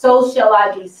 So shall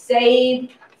I be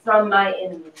saved from my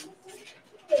enemies.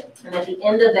 And at the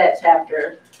end of that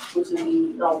chapter, which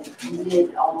we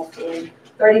did almost in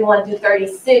 31 through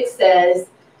 36 says,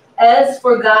 As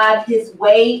for God, his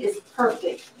way is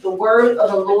perfect. The word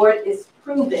of the Lord is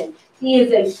proven. He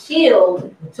is a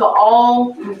shield to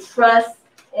all who trust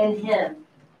in him.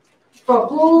 For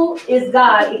who is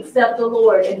God except the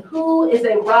Lord? And who is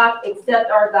a rock except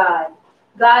our God?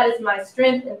 God is my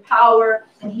strength and power,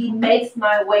 and he makes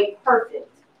my way perfect.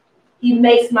 He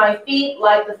makes my feet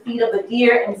like the feet of a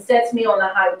deer and sets me on the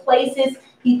high places.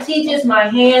 He teaches my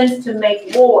hands to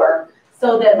make war,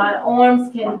 so that my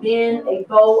arms can bend a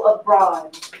bow of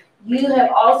bronze. You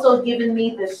have also given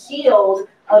me the shield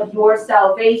of your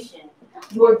salvation.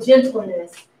 Your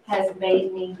gentleness has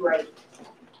made me great.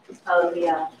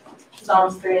 Hallelujah.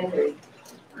 Psalms 3 and 3.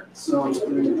 Psalms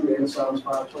 3 and 3 and Psalms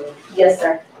 5:12. Yes,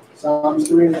 sir. Psalms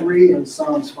 3 and 3 and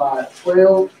Psalms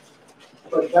 5:12.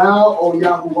 But thou, O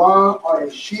Yahuwah, art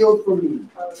a shield for me,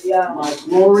 Hallelujah. my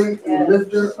glory and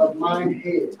lifter of mine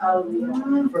head.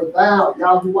 Hallelujah. For thou,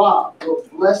 Yahuwah, wilt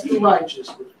bless the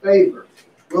righteous with favor.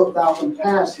 Wilt thou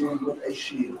compass him with a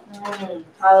shield.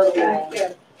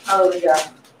 Hallelujah.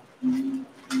 Hallelujah.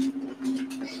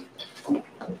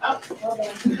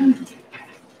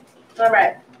 All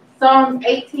right. Psalms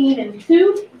 18 and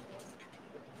 2.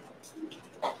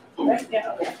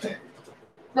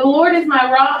 The Lord is my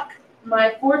rock,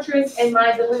 my fortress, and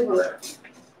my deliverer.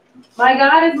 My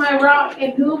God is my rock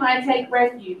in whom I take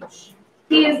refuge.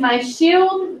 He is my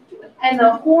shield and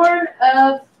the horn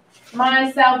of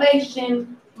my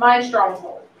salvation, my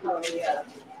stronghold. Hallelujah.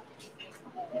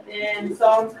 And then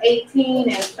Psalms 18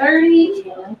 and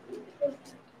 30.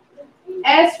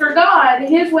 As for God,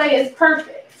 his way is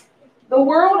perfect. The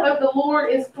word of the Lord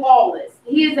is flawless.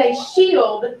 He is a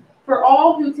shield for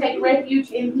all who take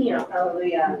refuge in him.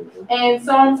 Hallelujah. And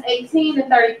Psalms 18 and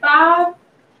 35.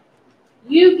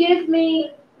 You give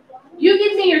me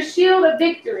your shield of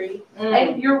victory,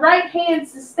 and your right hand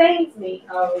sustains me.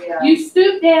 Hallelujah. You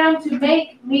stoop down to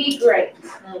make me great.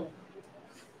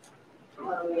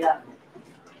 Hallelujah.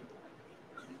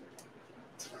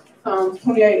 Psalms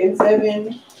 28 and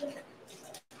 7.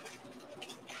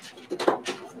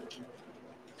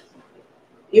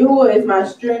 Yahuwah is my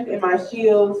strength and my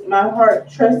shield. My heart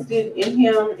trusted in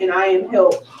him, and I am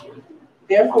helped.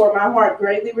 Therefore, my heart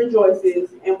greatly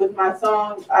rejoices, and with my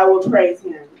songs I will praise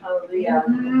him. Hallelujah.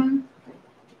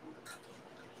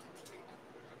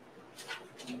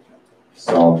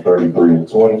 Psalm 33 and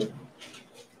 20.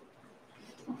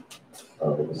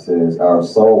 It says, Our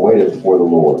soul waiteth for the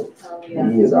Lord.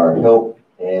 Hallelujah. He is our help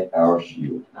and our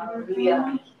shield.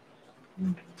 Hallelujah.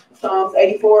 Psalms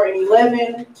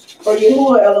 84:11. For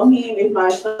Yahuwah Elohim is my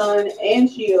son and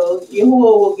shield.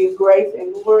 Yahuwah will give grace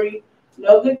and glory.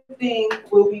 No good thing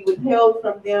will be withheld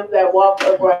from them that walk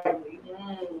uprightly.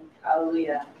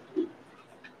 Hallelujah.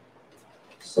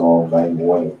 Psalm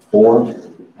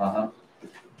 91:4.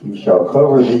 He shall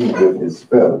cover thee with his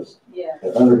feathers,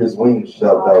 and under his wings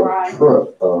shalt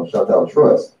thou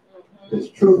trust. His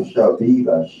truth shall be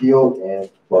thy shield and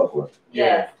buckler.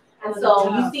 Yes. And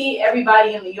so you see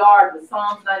everybody in the yard with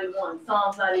Psalms 91,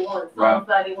 Psalms 91, Psalms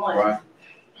 91. Right.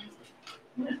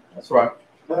 That's right.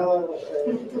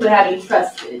 But have you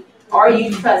trusted? Are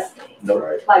you trusting? No.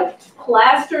 Right. Like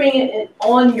plastering it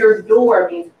on your door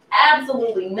means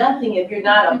absolutely nothing if you're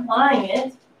not applying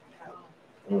it.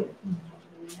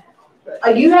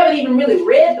 You haven't even really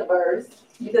read the verse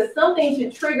because something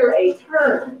should trigger a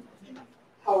turn.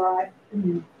 All right.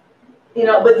 You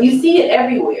know, but you see it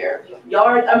everywhere.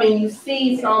 You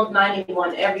see Psalms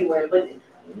 91 everywhere, but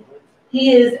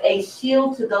he is a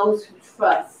shield to those who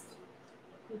trust.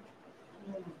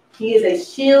 He is a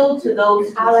shield to those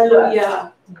who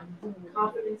Hallelujah.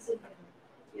 Confidence in him.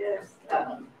 Yes.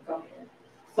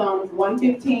 Psalms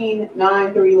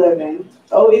 115:9-11.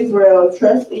 O Israel,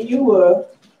 trust in Yahuwah.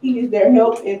 He is their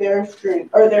help and their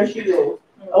strength, or their shield.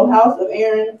 O house of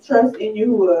Aaron, trust in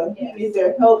Yahuwah. He is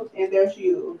their help and their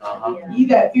shield. Ye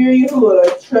that fear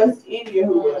Yahuwah, trust in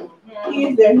Yahuwah. He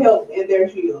is their help and their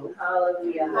shield.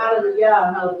 Hallelujah.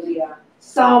 Hallelujah. Hallelujah.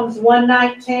 Psalms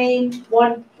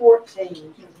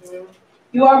 119:114.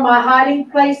 You are my hiding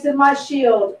place and my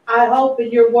shield. I hope in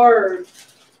your word.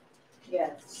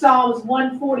 Yes. Psalms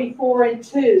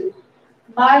 144:2.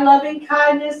 My loving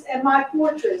kindness and my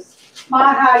fortress,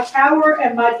 my high tower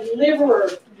and my deliverer,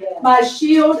 my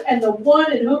shield and the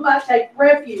one in whom I take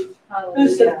refuge, who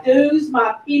subdues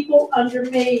my people under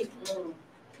me.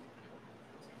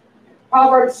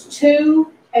 Proverbs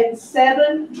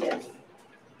 2:7. Yes.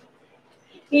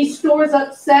 He stores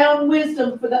up sound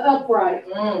wisdom for the upright.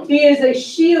 He is a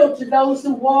shield to those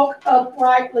who walk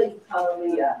uprightly.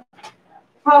 Hallelujah.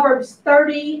 Proverbs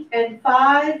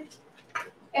 30:5.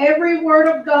 Every word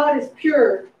of God is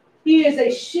pure. He is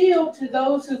a shield to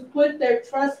those who put their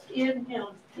trust in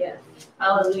him. Yes.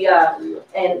 Hallelujah.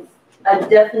 And a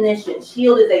definition.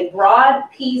 Shield is a broad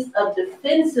piece of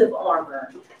defensive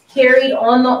armor carried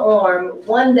on the arm,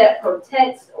 one that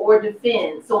protects or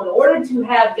defends. So in order to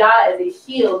have God as a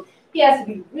shield, he has to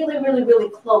be really, really, really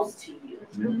close to you.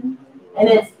 And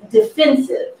it's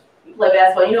defensive. You play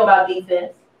basketball, you know about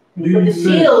defense. But the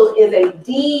shield is a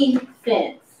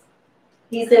defense.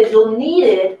 He says you'll need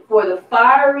it for the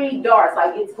fiery darts,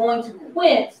 like it's going to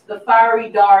quench the fiery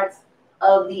darts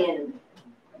of the enemy.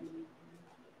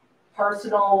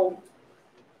 Personal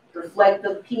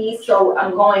reflective piece. So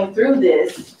I'm going through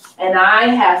this, and I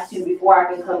have to, before I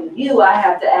can come to you, I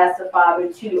have to ask the Father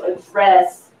to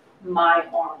address my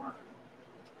armor.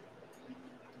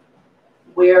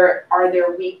 Where are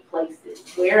there weak places?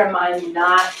 Where am I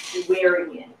not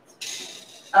wearing it?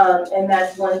 And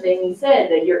that's one thing he said,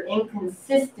 that your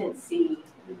inconsistency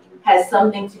has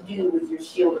something to do with your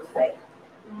shield of faith.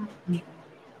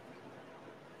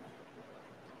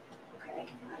 Okay.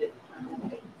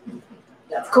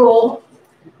 That's cool.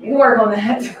 You can work on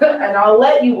that, and I'll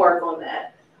let you work on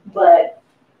that. But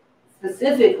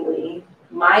specifically,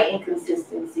 my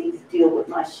inconsistencies deal with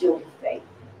my shield of faith,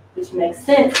 which makes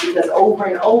sense because over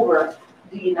and over,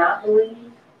 do you not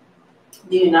believe?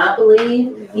 Do you not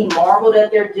believe? He marveled at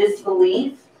their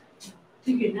disbelief.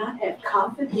 Do you not have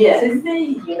confidence in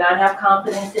me? Do you not have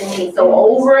confidence in me? So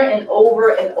over and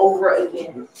over and over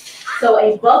again. So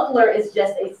a buckler is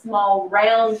just a small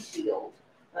round shield.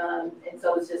 And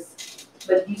so it's just,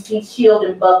 but you see shield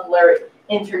and buckler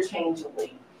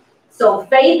interchangeably. So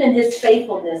faith in his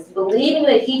faithfulness, believing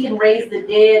that he can raise the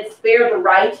dead, spare the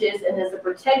righteous, and is a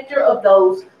protector of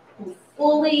those who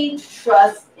fully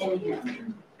trust in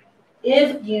him.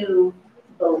 If you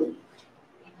believe.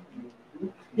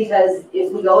 Because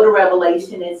if we go to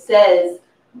Revelation, it says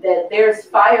that there's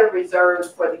fire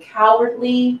reserved for the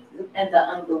cowardly and the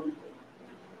unbelieving.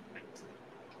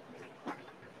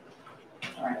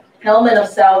 All right. Helmet of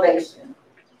salvation.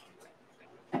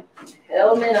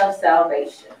 Helmet of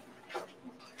salvation.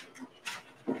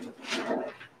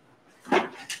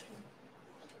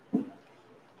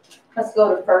 Let's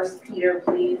go to 1 Peter,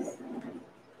 please.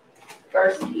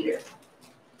 1 Peter.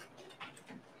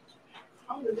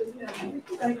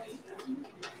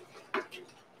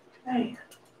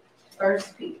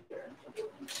 First Peter.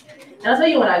 And I'll tell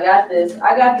you when I got this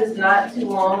not too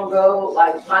long ago,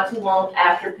 like not too long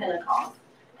after Pentecost.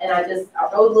 And I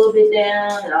wrote a little bit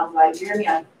down and I was like, Jeremy,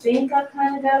 I think I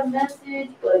kind of got a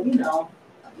message, but you know,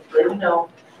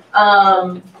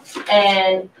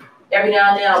 And every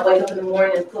now and then I'll wake up in the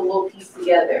morning and put a little piece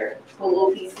together,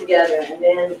 And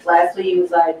then lastly, he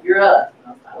was like, "You're up." I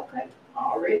was like,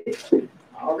 "Okay,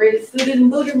 already suited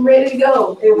and booted and ready to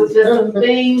go." It was just some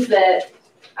things that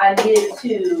I needed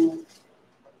to,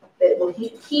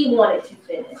 he wanted to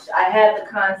finish. I had the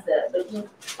concept,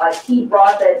 but he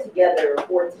brought that together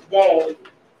for today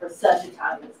for such a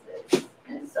time as this.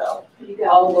 And so,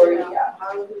 all glory to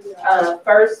God.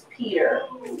 1 Peter.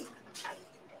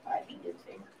 I can get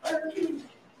there.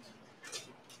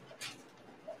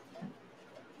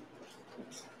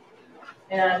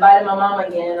 And I invited my mom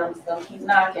again. I'm just gonna keep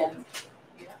knocking.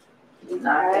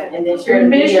 And then share the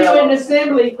miss video. you in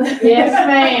assembly. Yes,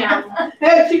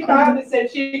 ma'am. She called and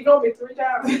said she'd go me 3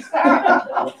 times.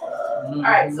 All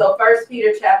right, so 1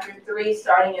 Peter chapter 3,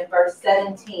 starting in verse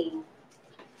 17.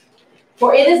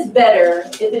 For it is better,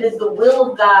 if it is the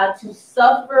will of God, to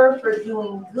suffer for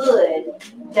doing good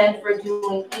than for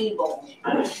doing evil.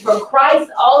 For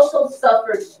Christ also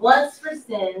suffered once for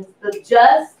sins, the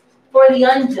just for the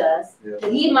unjust,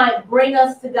 that he might bring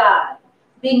us to God,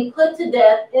 being put to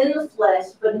death in the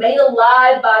flesh, but made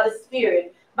alive by the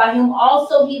Spirit, by whom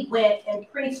also he went and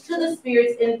preached to the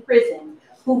spirits in prison,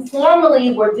 who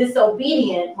formerly were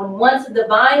disobedient, when once a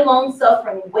divine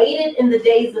long-suffering waited in the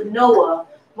days of Noah,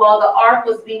 while the ark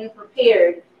was being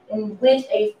prepared, in which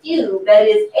a few, that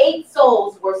is, 8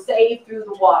 souls, were saved through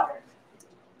the water.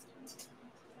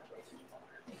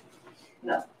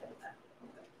 No.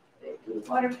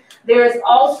 There is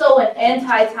also an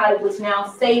antitype which now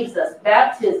saves us,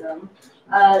 baptism,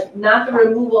 not the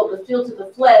removal of the filth of the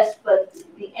flesh, but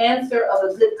the answer of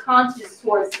a good conscience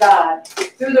towards God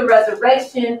through the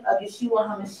resurrection of Yeshua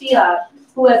HaMashiach,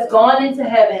 who has gone into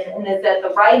heaven and is at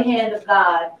the right hand of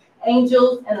God,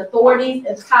 angels and authorities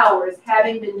and powers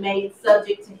having been made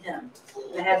subject to him.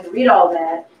 And I have to read all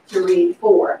that to read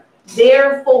 4.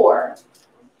 Therefore,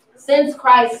 since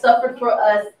Christ suffered for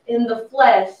us in the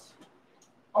flesh,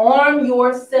 arm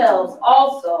yourselves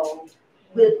also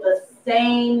with the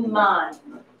same mind.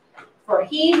 For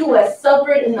he who has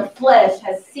suffered in the flesh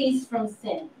has ceased from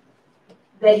sin,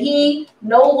 that he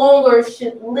no longer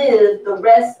should live the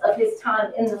rest of his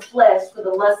time in the flesh for the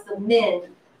lust of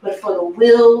men, but for the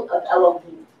will of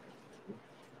Elohim.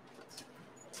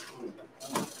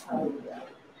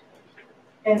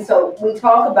 And so we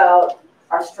talk about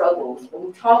our struggles, and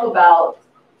we talk about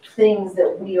things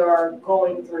that we are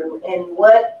going through. And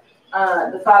what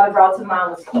the Father brought to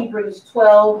mind was Hebrews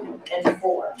 12 and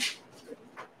 4.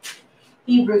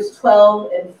 Hebrews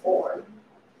 12 and 4.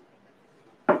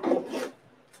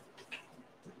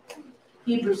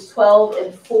 Hebrews 12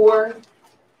 and 4.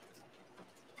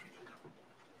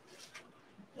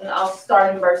 And I'll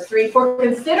start in verse 3. For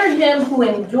consider him who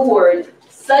endured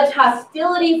such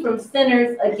hostility from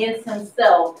sinners against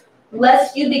himself,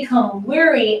 lest you become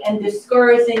weary and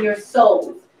discouraged in your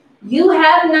souls. You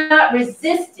have not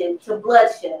resisted to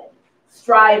bloodshed,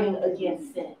 striving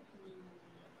against sin.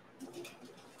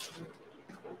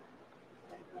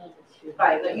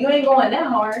 Right, like you ain't going that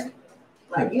hard.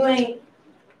 Like you ain't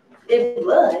in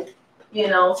blood,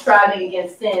 striving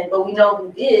against sin. But we know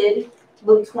who did.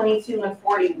 Luke 22 and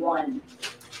 41.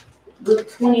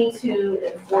 Luke 22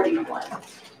 and 41.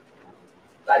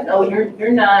 Like, no,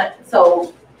 you're not.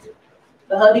 So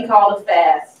the hubby called a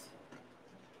fast.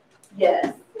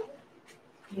 Yes.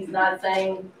 He's not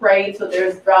saying pray till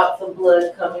there's drops of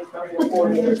blood coming from your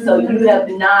forehead. So you have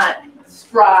not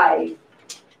strived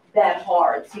that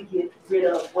hard to get rid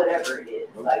of whatever it is.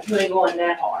 Like you ain't going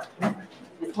that hard.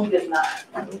 Who does not?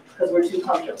 Because we're too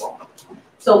comfortable.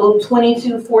 So Luke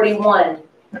 22:41.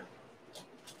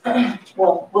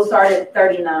 Well, we'll start at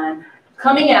 39.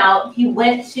 Coming out, he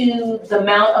went to the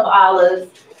Mount of Olives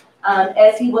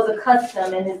as he was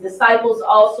accustomed, and his disciples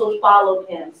also followed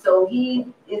him. So he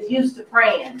is used to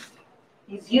praying.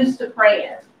 He's used to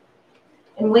praying.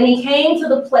 And when he came to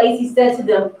the place, he said to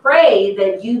them, pray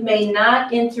that you may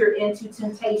not enter into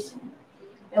temptation.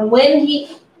 And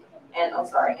he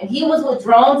was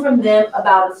withdrawn from them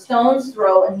about a stone's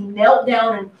throw, and he knelt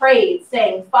down and prayed,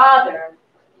 saying, Father,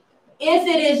 if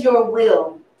it is your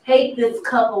will, take this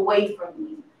cup away from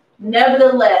me.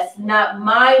 Nevertheless, not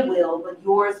my will, but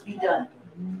yours be done.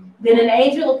 Then an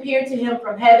angel appeared to him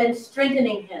from heaven,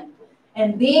 strengthening him.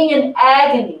 And being in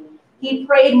agony, he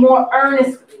prayed more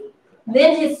earnestly.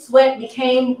 Then his sweat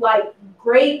became like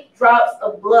great drops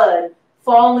of blood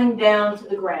falling down to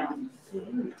the ground.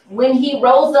 When he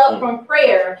rose up from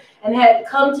prayer and had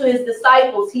come to his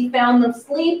disciples, he found them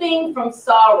sleeping from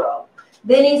sorrow.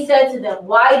 Then he said to them,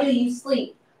 why do you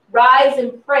sleep? Rise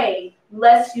and pray,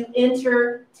 lest you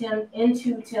enter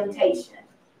into temptation.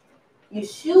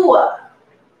 Yeshua,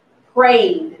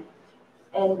 prayed,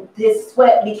 and his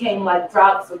sweat became like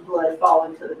drops of blood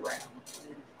falling to the ground.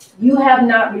 You have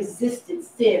not resisted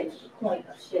sin to the point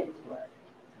of shedding blood.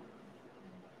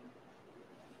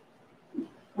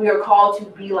 We are called to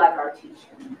be like our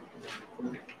teacher.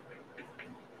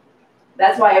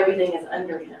 That's why everything is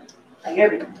under him. Like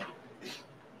everything.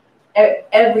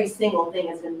 Every single thing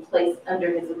has been placed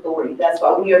under his authority. That's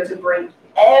why we are to bring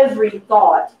every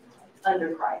thought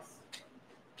under Christ.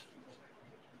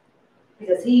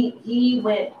 Because he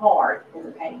went hard in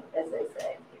the paint, as they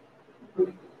say.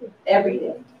 Every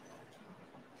day.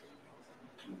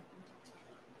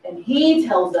 And he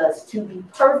tells us to be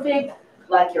perfect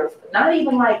like your, not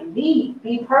even like me,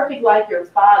 be perfect like your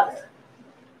Father.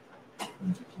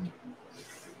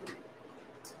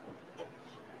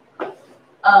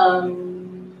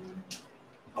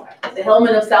 The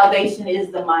helmet of salvation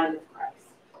is the mind of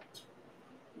Christ.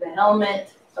 The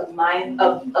helmet of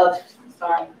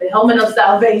the helmet of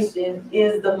salvation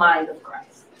is the mind of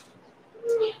Christ.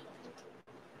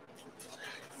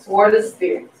 Sword of the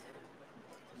Spirit.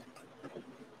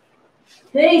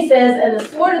 Then he says, and the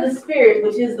sword of the Spirit,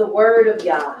 which is the word of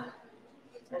Yah.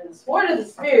 And the sword of the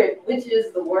Spirit, which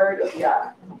is the word of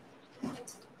Yah.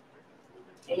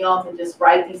 And y'all can just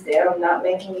write these down. I'm not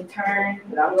making you turn,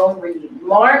 but I'm going to read.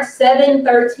 Mark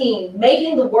 7:13,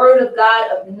 making the word of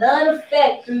God of none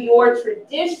effect through your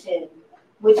tradition,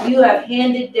 which you have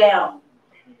handed down,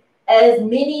 as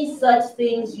many such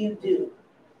things you do.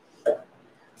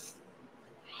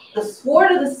 The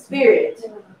sword of the Spirit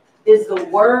is the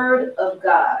word of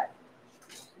God.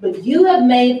 But you have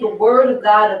made the word of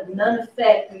God of none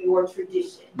effect through your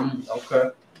tradition.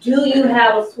 Okay. Do you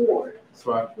have a sword? That's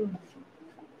right.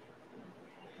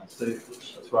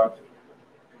 That's right.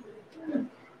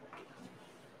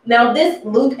 Now this,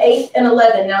 Luke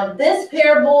 8:11. Now this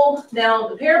parable,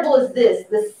 the parable is this.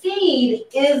 The seed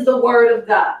is the word of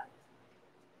God.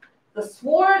 The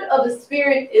sword of the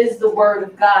Spirit is the word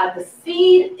of God. The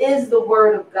seed is the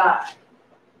word of God.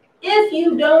 If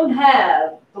you don't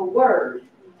have the word,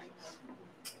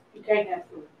 you can't have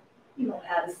fruit. You don't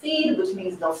have the seed, which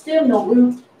means no stem, no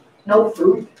root, no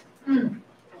fruit.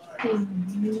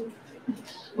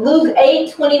 Luke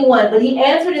 8:21. But he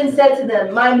answered and said to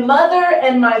them, my mother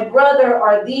and my brother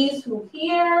are these who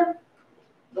hear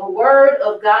the word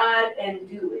of God and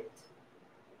do it.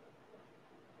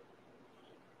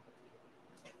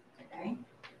 Okay.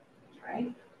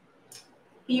 Right.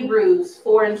 Hebrews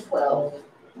 4:12.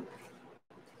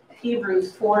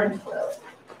 Hebrews 4:12.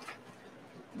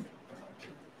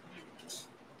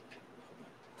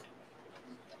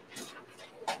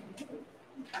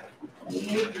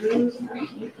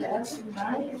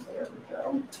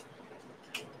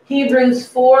 Hebrews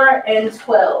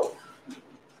 4:12.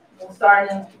 We'll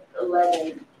start in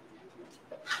 11.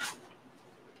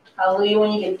 Hallelujah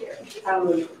when you get there.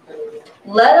 Hallelujah.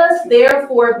 Let us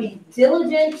therefore be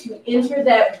diligent to enter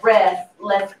that rest,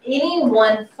 lest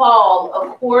anyone fall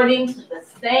according to the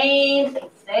same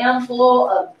example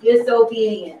of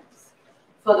disobedience.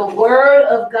 For the word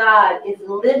of God is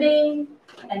living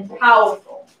and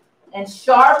powerful, and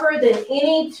sharper than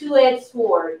any two-edged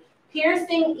sword,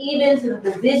 piercing even to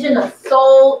the division of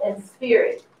soul and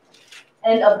spirit,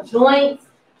 and of joints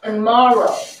and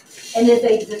marrow, and is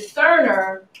a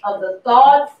discerner of the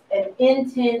thoughts and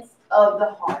intents of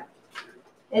the heart.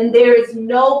 And there is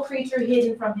no creature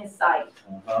hidden from his sight,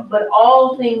 but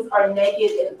all things are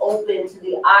naked and open to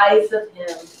the eyes of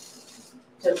him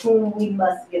to whom we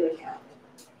must give account.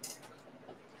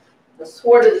 The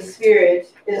sword of the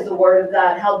Spirit is the word of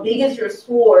God. How big is your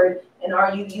sword, and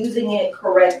are you using it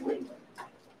correctly?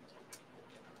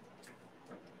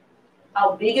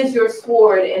 How big is your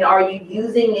sword, and are you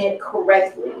using it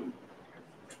correctly?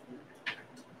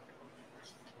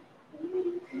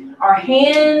 Our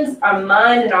hands, our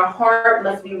mind, and our heart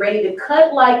must be ready to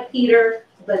cut like Peter,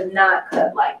 but not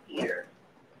cut like Peter.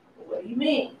 What do you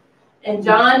mean? In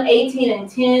John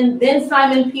 18:10, then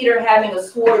Simon Peter, having a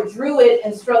sword, drew it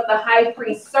and struck the high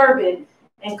priest's servant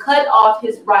and cut off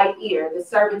his right ear. The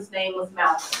servant's name was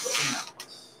Malchus.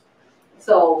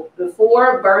 So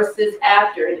before verses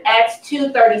after. In Acts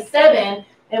 2:37,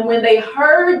 and when they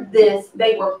heard this,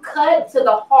 they were cut to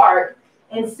the heart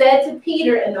and said to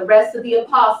Peter and the rest of the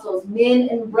apostles, men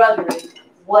and brethren,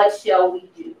 what shall we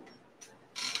do?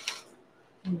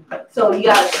 So you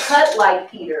got to cut like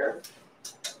Peter,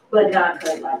 but not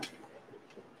cut like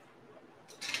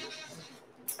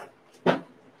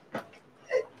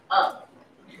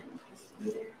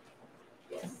Peter.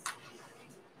 Yes.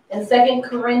 In 2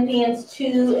 Corinthians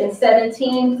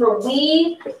 2:17, for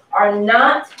we are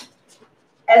not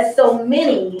as so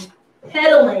many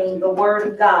peddling the word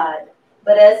of God,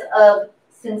 but as of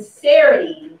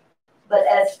sincerity, but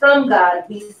as from God,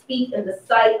 we speak in the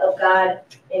sight of God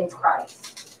in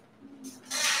Christ.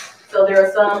 So there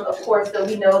are some, of course, that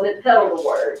we know that peddle the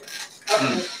word.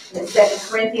 In 2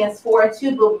 Corinthians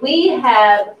 4:2, but we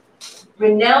have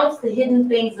renounced the hidden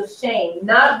things of shame,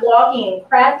 not walking in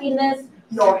craftiness,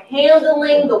 nor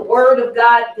handling the word of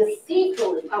God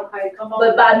deceitfully,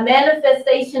 but by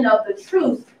manifestation of the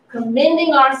truth,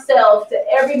 commending ourselves to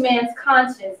every man's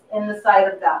conscience in the sight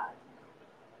of God.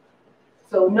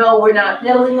 So no, we're not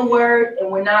peddling the word,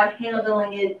 and we're not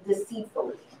handling it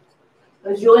deceitfully,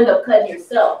 because you'll end up cutting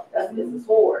yourself. That's this is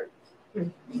forward.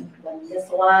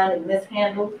 Misaligned and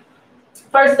mishandled.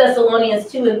 1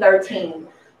 Thessalonians 2:13.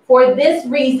 For this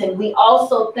reason, we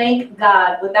also thank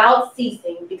God without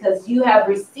ceasing, because you have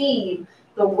received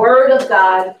the word of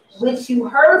God, which you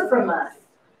heard from us.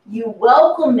 You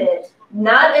welcome it,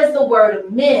 not as the word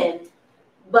of men,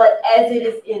 but as it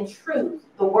is in truth,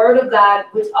 the word of God,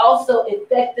 which also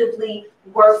effectively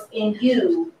works in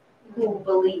you who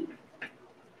believe.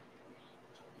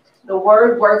 The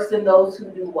word works in those who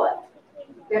do what?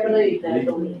 They believe. They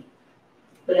believe.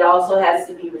 But it also has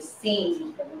to be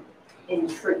received in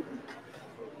truth.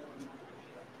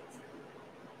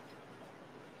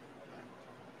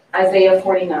 Isaiah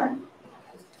 49.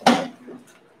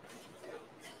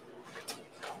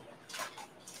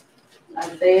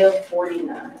 Isaiah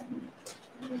 49.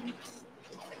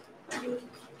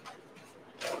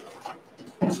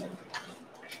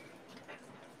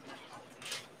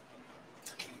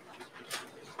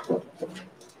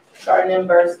 Starting in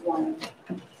verse 1.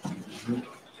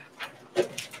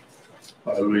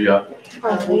 Hallelujah.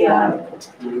 Hallelujah.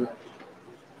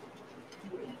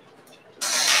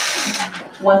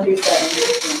 1 through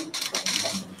 7.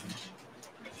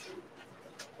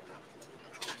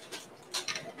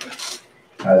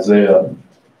 Isaiah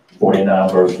 49,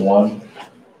 verse 1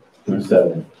 through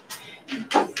 7.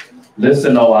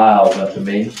 Listen, O isles, unto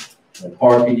me, and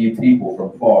hearken, ye people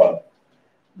from far.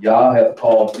 Yah hath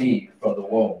called me from the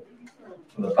womb.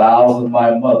 From the bowels of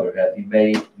my mother hath he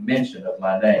made mention of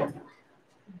my name.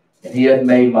 And he hath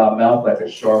made my mouth like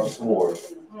a sharp sword.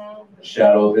 The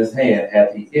shadow of his hand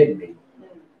hath he hidden me.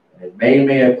 And it made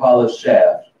me a polished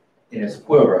shaft. In his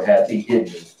quiver hath he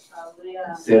hidden me.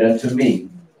 And said unto me,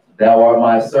 Thou art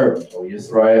my servant, O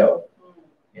Israel,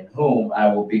 in whom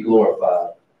I will be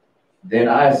glorified. Then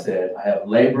I said, I have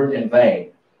labored in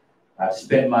vain. I've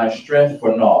spent my strength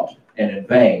for naught and in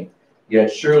vain.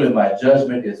 Yet surely my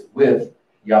judgment is with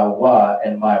Yahweh,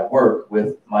 and my work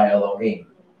with my Elohim.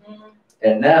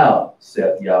 And now,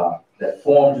 saith Yah, that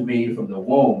formed me from the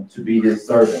womb to be his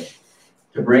servant,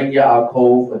 to bring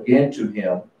Yaakov again to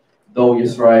him, though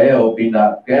Israel be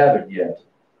not gathered yet.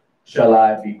 Shall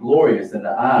I be glorious in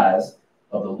the eyes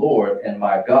of the Lord, and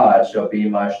my God shall be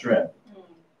my strength.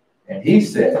 And he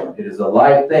said, It is a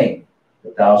light thing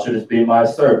that thou shouldest be my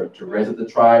servant, to raise up the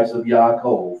tribes of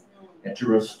Yaakov, and to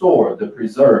restore the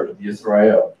preserved of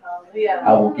Israel.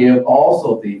 I will give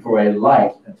also thee for a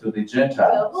light unto the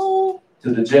Gentiles.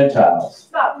 To the Gentiles.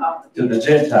 Stop calling. To the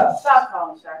Gentiles. Stop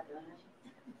calling, shotgun.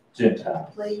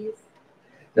 Gentiles. Please.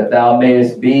 That thou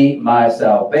mayest be my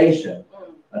salvation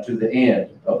unto the end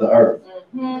of the earth.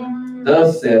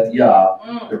 Thus saith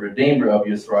Yah, the Redeemer of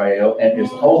Israel, and his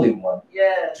Holy One,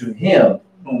 to him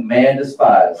whom man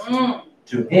despised,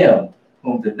 to him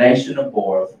whom the nation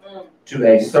abhorreth, to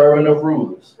a servant of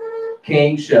rulers.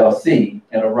 Kings shall see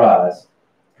and arise.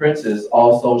 Princes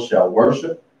also shall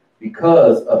worship,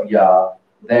 because of Yah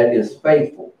that is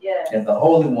faithful, and the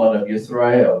Holy One of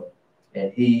Israel,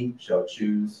 and he shall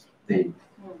choose thee.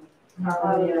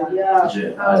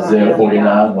 Hallelujah. Isaiah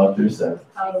 49, 1 through 7.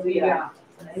 Hallelujah.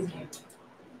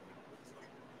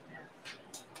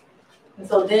 And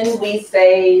so then we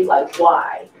say, like,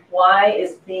 why? Why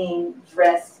is being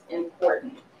dressed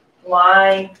important?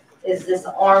 Why is this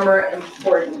armor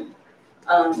important?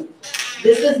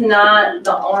 This is not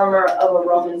the armor of a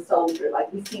Roman soldier.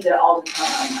 Like, we see that all the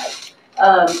time. Like,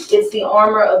 it's the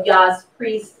armor of Yah's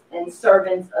priests and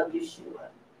servants of Yeshua.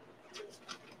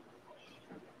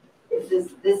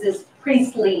 This is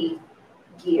priestly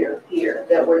gear here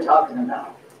that we're talking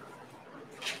about.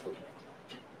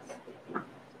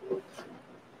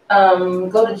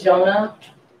 Go to Jonah.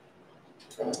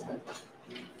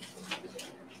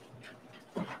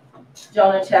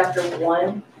 Jonah chapter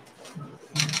 1.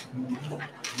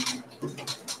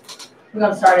 We're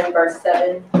going to start in verse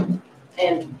 7.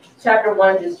 And chapter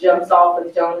 1 just jumps off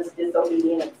of Jonah's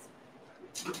disobedience.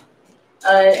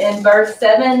 In verse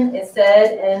 7, it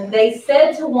said, And they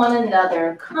said to one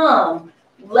another, Come,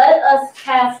 let us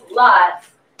cast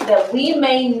lots, that that we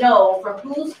may know for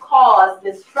whose cause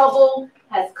this trouble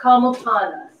has come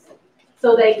upon us.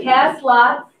 So they cast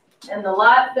lots, and the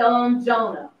lot fell on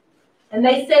Jonah. And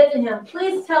they said to him,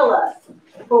 please tell us,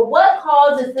 for what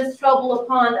cause is this trouble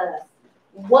upon us?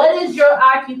 What is your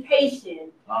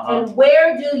occupation? And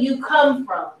where do you come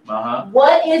from?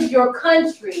 What is your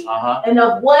country? And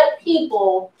of what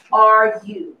people are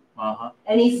you?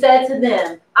 And he said to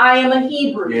them, I am a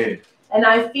Hebrew, and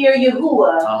I fear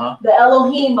Yahuwah, the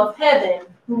Elohim of heaven,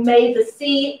 who made the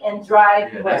sea and dry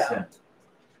ground.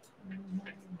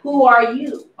 Who are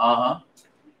you? I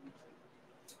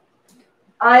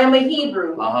am a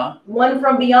Hebrew, one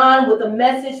from beyond with a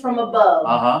message from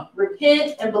above.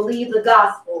 Repent and believe the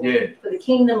gospel, for the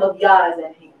kingdom of Yah is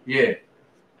at hand.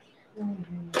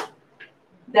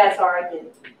 That's our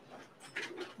identity.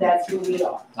 That's who we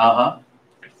are.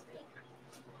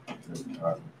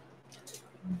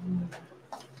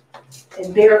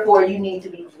 And therefore, you need to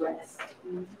be dressed.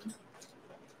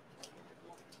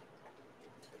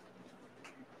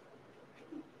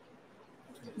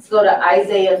 Let's go to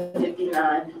Isaiah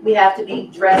 59. We have to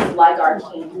be dressed like our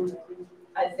King.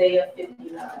 Isaiah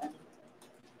 59.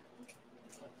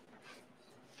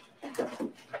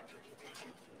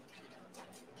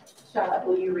 Shah,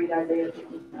 will you read Isaiah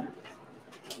 59?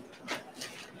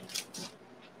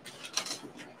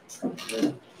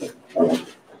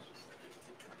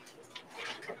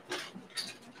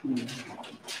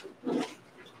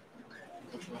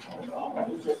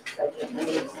 Just a second. Let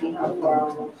me see how far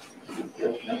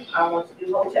I want to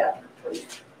do whole chapter,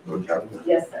 please. Whole chapter?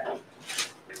 Yes, sir.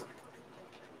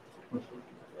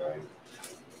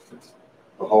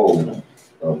 Behold,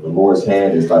 the Lord's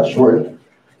hand is not shortened,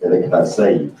 that it cannot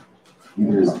save,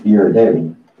 neither his ear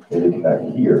heavy, that it cannot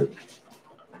hear.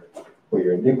 For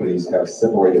your iniquities have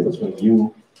separated between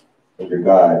you and your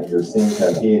God, and your sins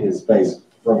have hid his face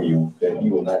from you, that he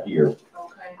will not hear.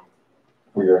 Okay.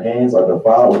 For your hands are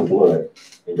defiled with blood,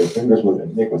 and your fingers with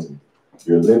iniquity.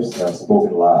 Your lips have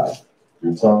spoken lies,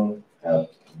 your tongue have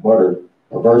muttered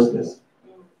perverseness.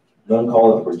 None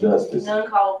calleth for justice. None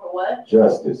call for what?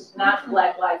 Justice. Not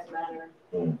Black Lives Matter.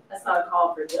 That's not a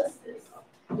call for justice.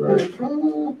 Right.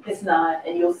 It's not,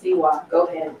 and you'll see why. Go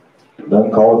ahead. None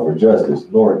calleth for justice,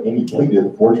 nor any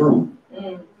pleadeth for truth.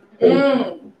 So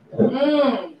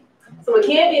it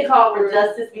can't be a call for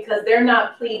justice because they're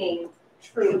not pleading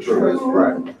truth.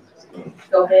 Right.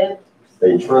 Go ahead.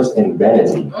 They trust in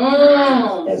vanity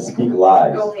and speak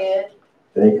lies. Go ahead.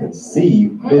 They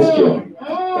conceive mischief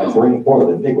and bring forth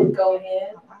iniquity. Go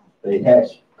ahead. They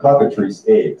hatch cockatrice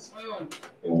eggs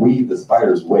and weave the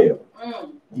spider's web.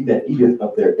 He that eateth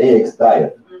of their eggs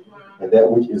dieth, and that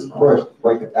which is crushed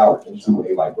breaketh out into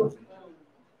a viper.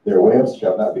 Their webs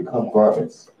shall not become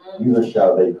garments, neither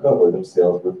shall they cover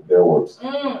themselves with their works.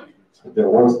 Their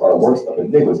works are works of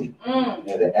iniquity, and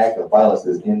the act of violence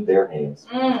is in their hands.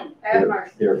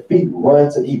 Their feet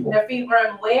run to evil. Their feet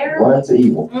run where? Run to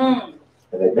evil.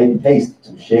 And they make haste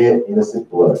to shed innocent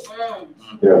blood.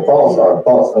 Their thoughts are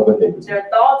thoughts of iniquity. Their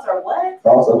thoughts are what?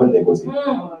 Thoughts of iniquity.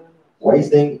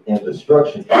 Wasting and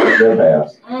destruction are their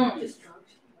paths.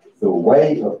 The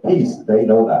way of peace they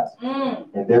know not,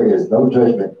 and there is no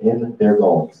judgment in their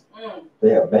goings.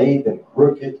 They have made them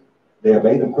crooked. They have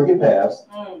made them crooked paths.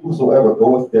 Whosoever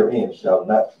goeth therein shall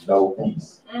not know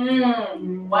peace.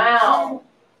 Wow,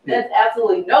 that's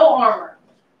absolutely no armor.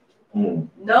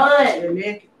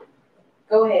 None.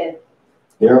 Go ahead.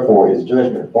 Therefore is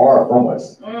judgment far from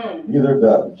us, neither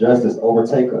doth justice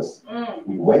overtake us.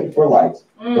 We wait for light,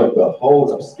 but behold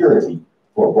obscurity,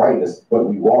 for brightness, but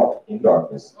we walk in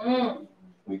darkness.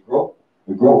 We grope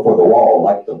for the wall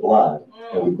like the blind,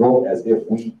 and we grope as if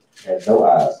we had no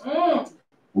eyes.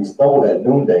 We stumble at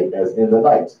noonday as in the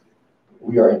night.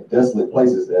 We are in desolate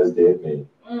places as dead men.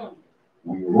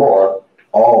 We roar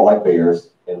all like bears,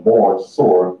 and mourn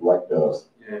sore like doves.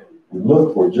 We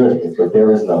look for judgment, but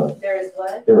there is none. There is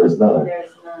what? There is none. There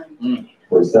is none.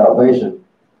 For salvation,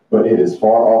 but it is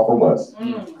far off from us.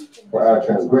 For our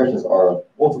transgressions are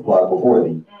multiplied before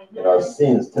thee, and our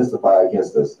sins testify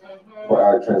against us. For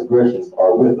our transgressions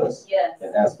are with us,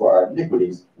 and as for our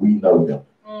iniquities, we know them.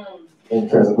 In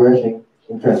transgressing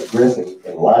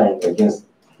and lying against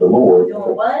the Lord.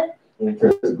 Doing what? In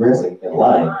transgressing and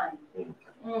lying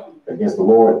against the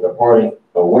Lord, departing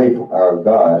away from our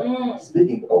God,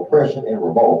 speaking oppression and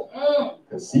revolt,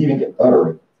 conceiving and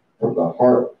uttering from the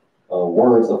heart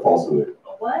words of falsehood.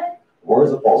 What?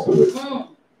 Words of falsehood.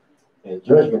 And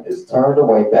judgment is turned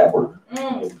away backward,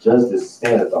 and justice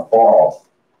standeth afar off.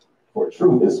 For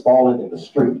truth is fallen in the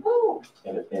street,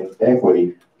 and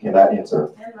equity cannot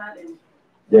enter.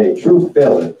 Yea, truth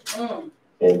faileth,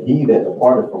 and he that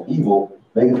departed from evil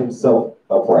maketh himself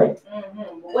upright.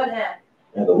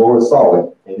 the Lord saw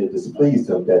it, and it displeased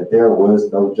him that there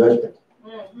was no judgment.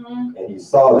 And he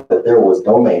saw that there was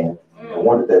no man, and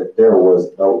wondered that there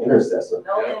was no intercessor.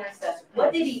 No intercessor.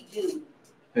 What did he do?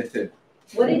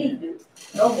 What did he do?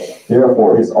 No man.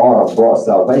 Therefore his arm brought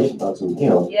salvation unto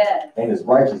him, Yes. and his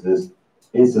righteousness,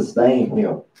 it sustained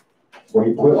him. For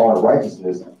he put on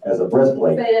righteousness as a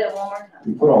breastplate. Say that one more time.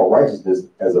 He put on righteousness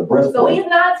as a breastplate. So he's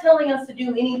not telling us to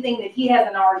do anything that he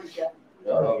hasn't already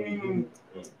done.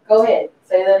 Go ahead.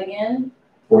 Say that again.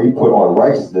 For he put on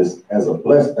righteousness as a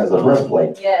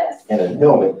breastplate. Yes. And a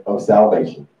helmet of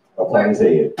salvation upon his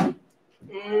head.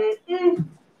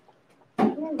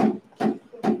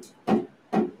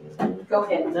 Go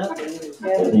ahead.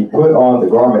 And he put on the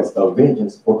garments of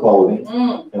vengeance for clothing,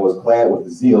 and was clad with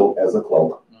zeal as a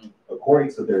cloak.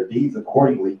 According to their deeds,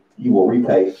 accordingly, he will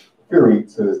repay fury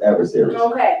to his adversaries.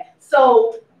 Okay,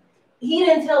 so he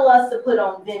didn't tell us to put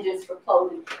on vengeance for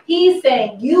clothing. He's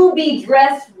saying you be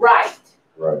dressed right.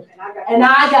 Right. And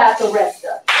I got the rest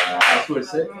of it. That's what it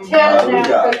said.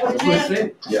 That's what it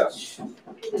said. Yeah.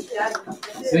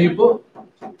 It's in your book.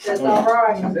 That's all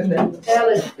right. It's in there. Tell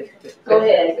it. Go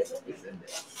ahead.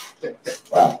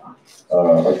 Wow.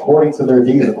 According to their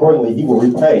deeds, accordingly, he will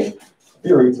repay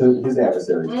fury to his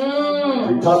adversaries.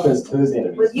 Recompense to his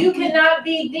enemies. But you cannot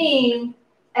be deemed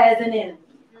as an enemy.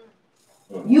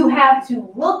 You have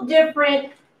to look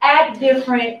different, act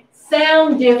different,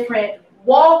 sound different,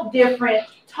 walk different,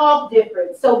 talk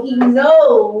different. So he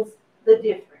knows the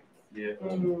difference. Yeah.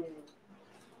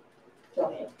 Go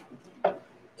ahead.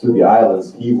 To the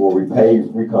islands he will repay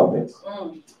recompense.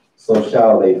 So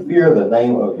shall they fear the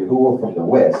name of Yahuwah from the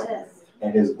west, Yes.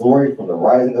 and his glory from the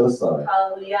rising of the sun.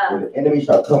 Hallelujah. When the enemy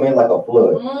shall come in like a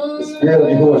flood, the spirit of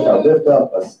Yahuwah shall lift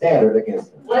up a standard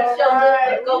against him. Let's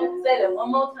go say that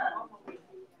one more time.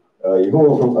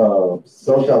 Yahuwah from,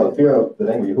 so shall the fear of the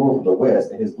name of Yahuwah from the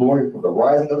west, and his glory from the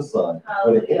rising of the sun.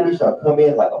 When the enemy shall come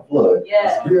in like a flood,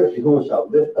 the spirit of Yahuwah shall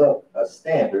lift up a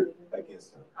standard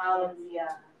against him.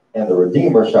 Hallelujah. And the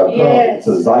Redeemer shall come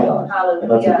to Zion,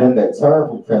 and unto Hallelujah. them that turn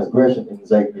from transgression in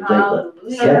Jacob.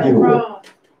 Said Yahuwah,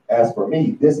 as for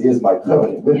me, this is my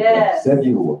covenant with them, said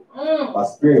Yahuwah. My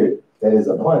spirit that is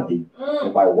upon thee,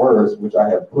 and my words which I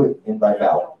have put in thy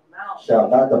mouth, shall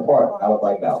not depart out of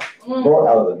thy mouth, nor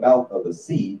out of the mouth of the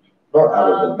seed, nor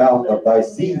out of the mouth of thy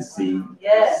seed's seed,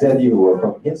 said Yahuwah,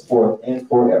 from henceforth and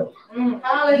forever.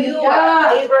 You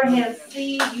are Abraham's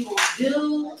seed. You will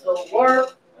do the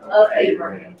work of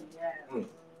Abraham.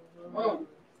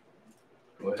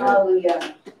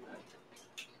 Hallelujah.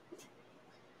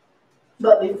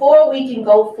 But before we can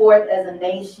go forth as a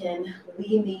nation,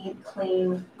 we need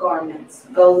clean garments.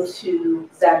 Go to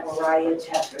Zechariah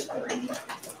chapter 3.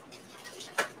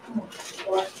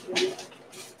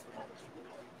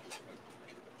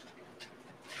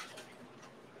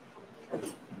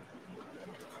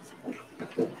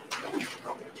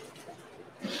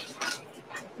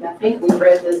 I think we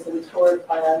read this in Torah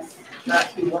class not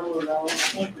too long ago. I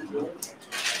think we did.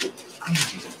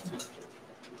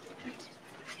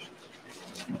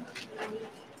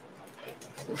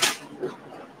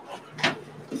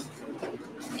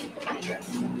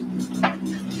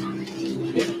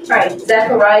 All right,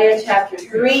 Zechariah chapter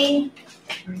 3.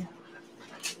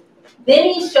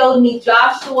 Then he showed me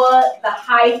Joshua the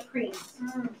high priest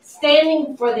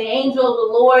standing before the angel of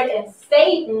the Lord, and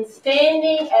Satan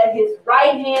standing at his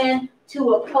right hand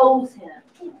to oppose him.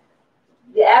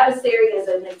 The adversary is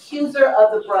an accuser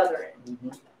of the brethren.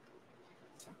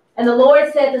 And the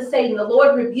Lord said to Satan, the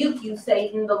Lord rebuke you,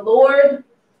 Satan. The Lord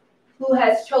who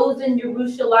has chosen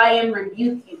Jerusalem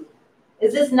rebuke you.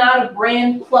 Is this not a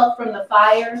brand plucked from the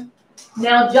fire?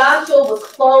 Now Joshua was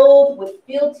clothed with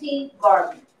filthy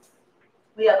garments.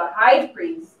 We have a high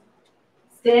priest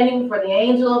standing for the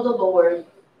angel of the Lord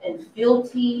in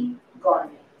filthy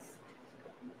garments,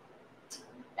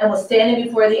 and was standing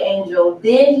before the angel.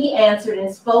 Then he answered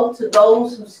and spoke to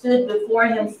those who stood before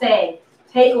him, saying,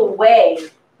 take away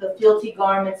the filthy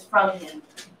garments from him.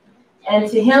 And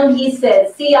to him he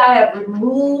said, see, I have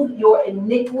removed your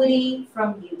iniquity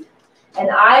from you, and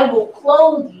I will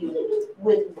clothe you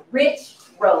with rich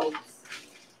robes.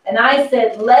 And I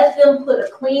said, let them put a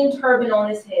clean turban on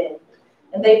his head.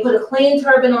 And they put a clean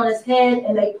turban on his head,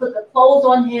 and they put the clothes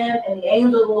on him, and the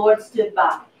angel of the Lord stood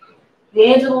by. The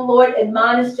angel of the Lord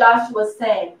admonished Joshua,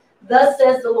 saying, thus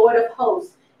says the Lord of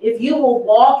hosts, if you will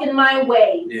walk in my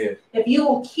ways, if you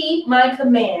will keep my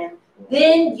command,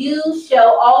 then you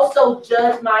shall also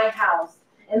judge my house,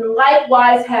 and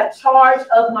likewise have charge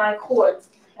of my courts.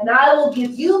 And I will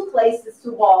give you places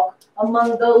to walk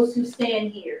among those who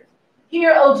stand here.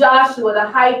 Hear, O Joshua, the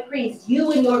high priest,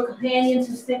 you and your companions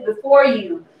who sit before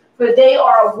you, for they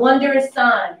are a wondrous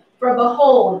sign. For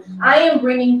behold, I am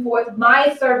bringing forth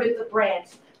my servant the branch.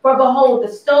 For behold,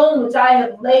 the stone which I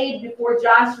have laid before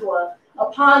Joshua,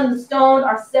 upon the stone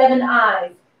are 7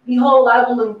 eyes. Behold, I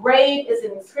will engrave as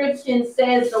an inscription,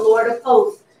 says the Lord of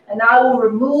hosts, and I will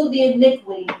remove the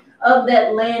iniquity of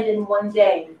that land in one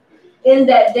day. In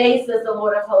that day, says the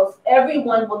Lord of hosts,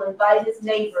 everyone will invite his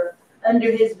neighbor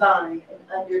under his vine and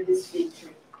under his fig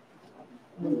tree.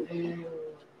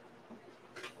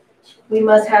 We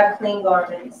must have clean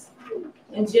garments.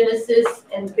 In Genesis,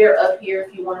 and they're up here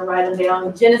if you want to write them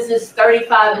down. Genesis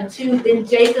 35:2, then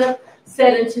Jacob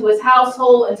said unto his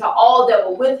household and to all that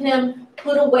were with him,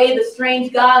 put away the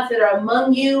strange gods that are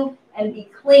among you, and be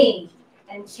clean,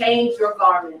 and change your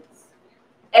garments.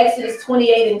 Exodus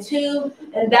 28:2,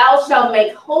 and thou shalt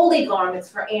make holy garments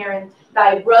for Aaron,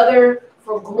 thy brother,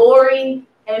 for glory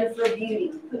and for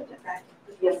beauty.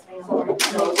 Yes, ma'am.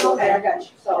 No, okay, I got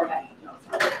you. Sorry.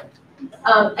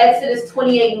 Exodus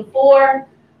 28:4,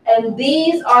 and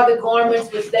these are the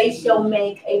garments which they shall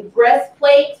make: a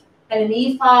breastplate, and an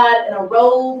ephod, and a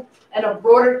robe, and a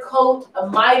broidered coat, a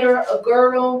mitre, a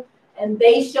girdle, and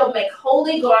they shall make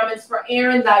holy garments for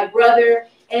Aaron thy brother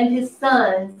and his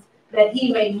sons, that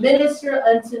he may minister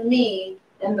unto me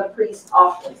in the priest's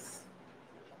office.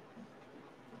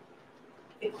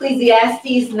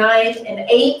 Ecclesiastes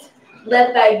 9:8,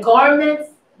 let thy garments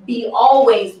be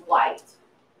always white,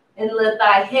 and let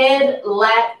thy head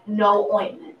lack no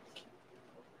ointment.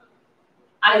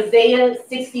 Isaiah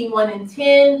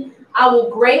 61:10, I will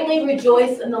greatly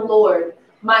rejoice in the Lord.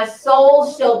 My soul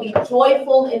shall be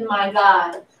joyful in my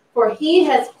God, for he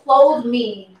has clothed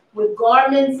me with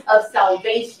garments of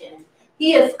salvation.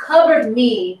 He has covered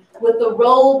me with the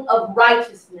robe of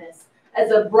righteousness,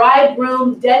 as a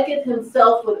bridegroom decketh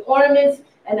himself with ornaments,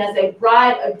 and as a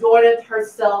bride adorneth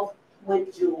herself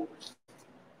with jewels.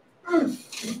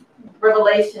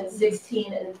 Revelation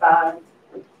 16:5.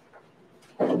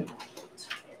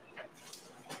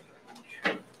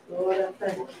 Lord, I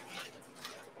thank you.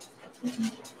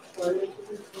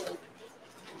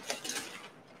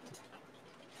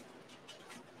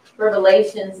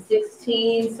 Revelation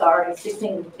 16 and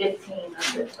 15. I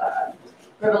said 5.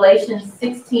 Revelation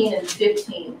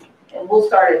 16:15. And we'll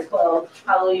start at 12.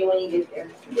 Hallelujah when you get there.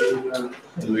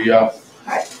 Hallelujah. All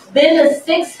right. Then the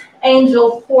sixth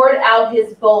angel poured out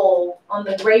his bowl on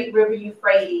the great river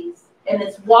Euphrates, and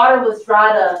its water was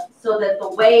dried up, so that the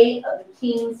way of the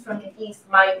kings from the east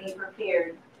might be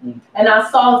prepared. And I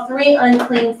saw 3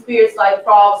 unclean spirits like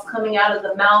frogs coming out of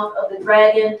the mouth of the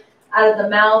dragon, out of the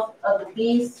mouth of the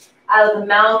beast, out of the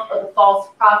mouth of the false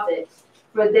prophet.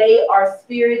 For they are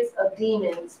spirits of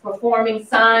demons, performing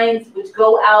signs which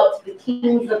go out to the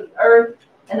kings of the earth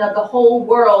and of the whole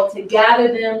world, to gather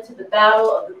them to the battle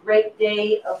of the great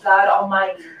day of God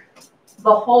Almighty.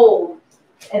 Behold,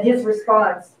 and his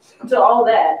response to all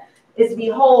that is,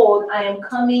 behold, I am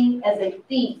coming as a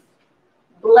thief.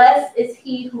 Blessed is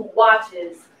he who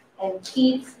watches and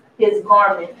keeps his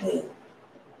garments,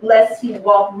 lest he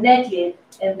walk naked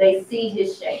and they see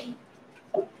his shame.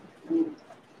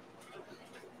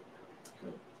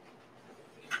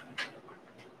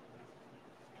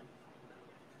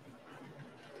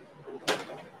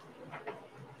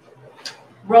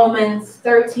 Romans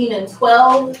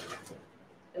 13:12,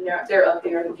 and they're up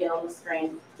there again on the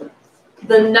screen.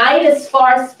 The night is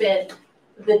far spent,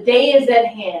 the day is at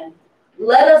hand.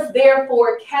 Let us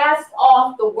therefore cast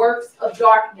off the works of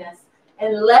darkness,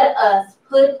 and let us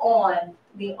put on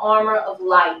the armor of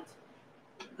light.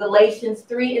 Galatians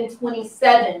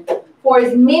 3:27, for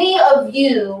as many of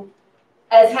you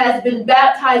as has been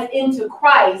baptized into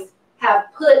Christ have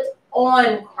put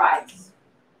on Christ.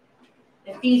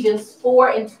 Ephesians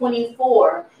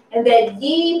 4:24, and that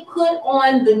ye put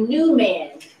on the new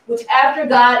man, which after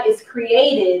God is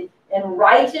created in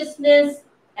righteousness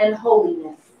and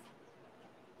holiness.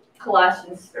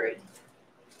 Colossians 3.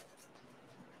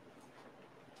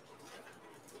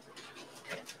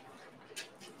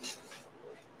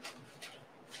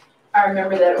 I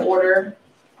remember that order.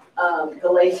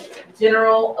 Galatians,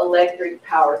 General Electric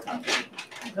Power Company.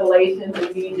 Galatians,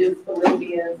 Ephesians,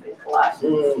 Philippians, and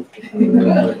Colossians.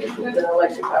 The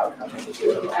electric power company.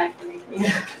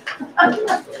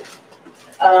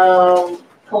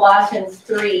 Colossians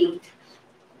 3.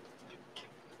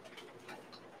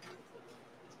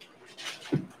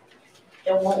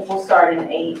 And we'll start in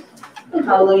 8.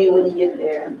 Hallelujah when you get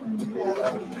there.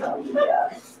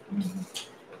 Hallelujah.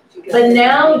 But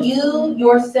now you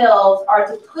yourselves are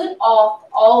to put off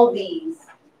all these: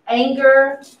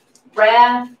 anger,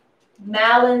 wrath,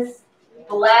 malice,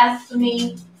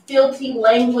 blasphemy, filthy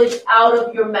language out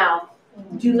of your mouth.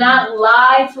 Do not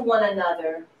lie to one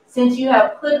another, since you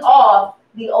have put off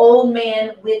the old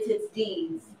man with its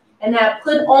deeds, and have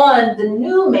put on the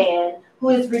new man, who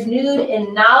is renewed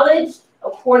in knowledge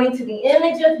according to the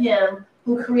image of him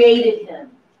who created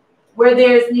him, where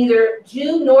there is neither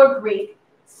Jew nor Greek,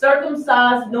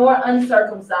 circumcised nor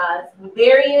uncircumcised,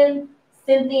 barbarian,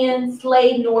 Scythian,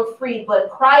 slave nor free, but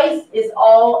Christ is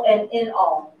all and in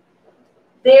all.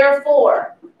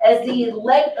 Therefore, as the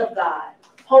elect of God,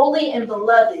 holy and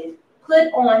beloved,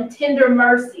 put on tender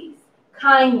mercies,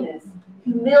 kindness,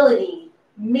 humility,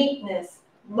 meekness,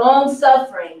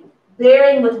 long-suffering,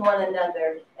 bearing with one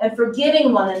another, and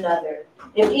forgiving one another.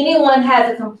 If anyone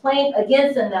has a complaint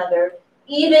against another,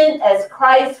 even as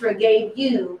Christ forgave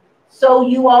you, so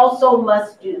you also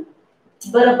must do.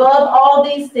 But above all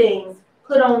these things,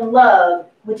 put on love,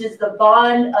 which is the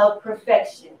bond of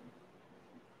perfection.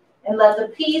 And let the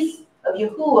peace of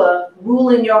Yahuwah rule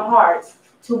in your hearts,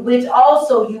 to which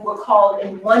also you were called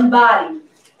in one body,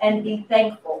 and be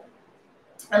thankful.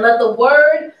 And let the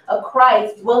word of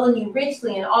Christ dwell in you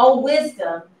richly in all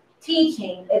wisdom,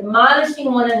 teaching,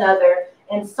 admonishing one another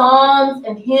in psalms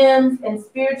and hymns and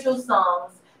spiritual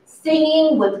songs,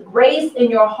 singing with grace in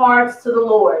your hearts to the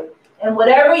Lord. And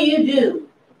whatever you do,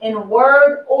 in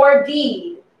word or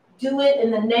deed, do it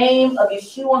in the name of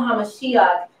Yeshua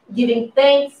HaMashiach, giving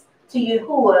thanks to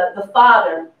Yahuwah the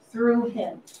Father through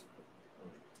him.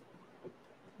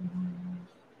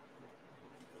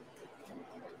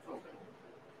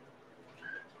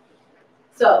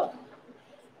 So,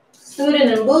 suited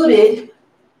and booted,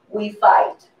 we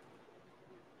fight.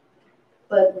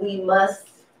 But we must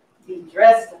be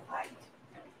dressed to fight.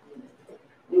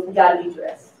 We've got to be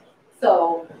dressed.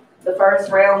 So, the first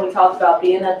round we talked about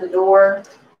being at the door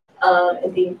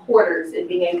and being porters and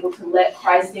being able to let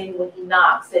Christ in when he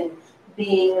knocks and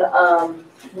being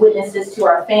witnesses to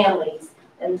our families.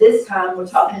 And this time we're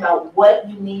talking about what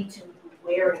you need to be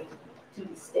wearing to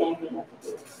be standing at the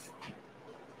door.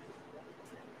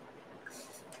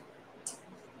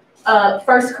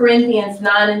 1 Corinthians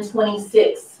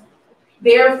 9:26.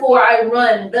 Therefore I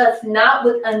run, thus not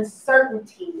with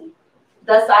uncertainty.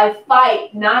 Thus I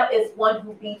fight, not as one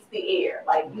who beats the air.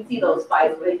 Like you see those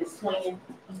fights where they just swinging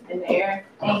in the air,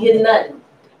 ain't hitting nothing.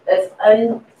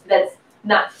 That's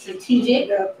not strategic.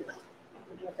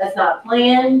 That's not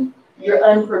planned. You're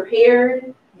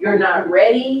unprepared. You're not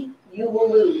ready. You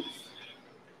will lose.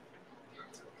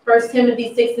 1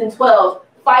 Timothy 6:12.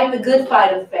 Fight the good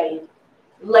fight of faith.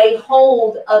 Lay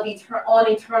hold of on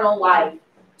eternal life,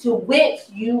 to which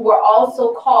you were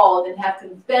also called and have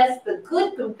confessed the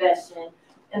good confession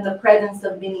in the presence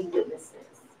of many witnesses.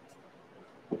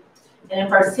 And in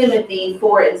 1 Timothy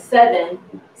 4:7,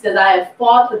 it says, I have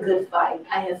fought the good fight.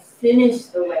 I have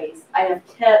finished the race. I have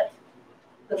kept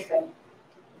the faith.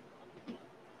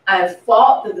 I have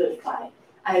fought the good fight.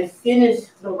 I have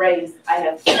finished the race. I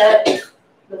have kept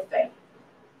the faith.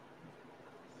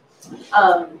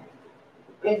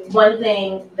 It's one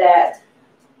thing that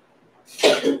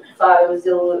Father was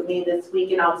dealing with me this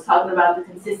week, and I was talking about the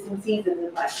consistencies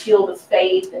and my shield of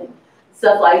faith and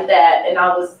stuff like that. And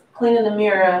I was cleaning the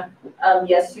mirror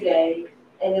yesterday,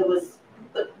 and it was,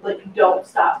 but you don't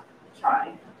stop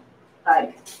trying.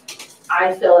 Like,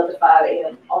 I fell at the 5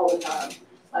 a.m. all the time,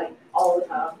 like all the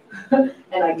time.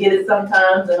 And I get it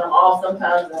sometimes, and I'm off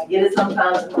sometimes, and I get it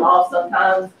sometimes, and I'm off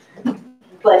sometimes.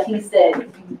 But he said,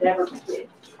 you never quit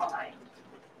trying.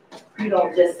 You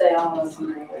don't just say, oh,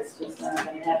 it's just not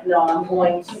going to happen. No, I'm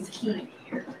going to keep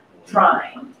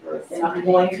trying. And I'm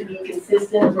going to be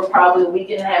consistent for probably a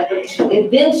week and a half. But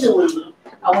eventually,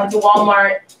 I went to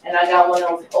Walmart and I got one of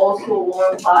those old school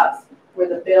alarm clocks where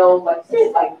the bell like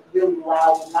really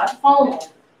loud, not phone,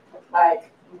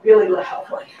 like really loud.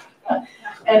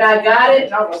 And I got it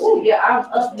and I was like, oh yeah, I'm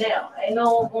up now. Ain't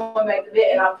no going back to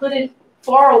bed. And I put it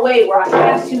far away where I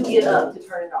have to get up to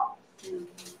turn it off.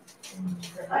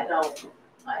 I know.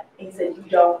 He said, you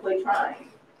don't quit trying.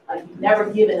 Like, you've never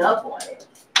given up on it.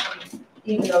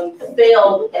 Even though you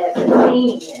failed at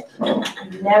attaining it,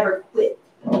 you never quit.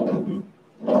 He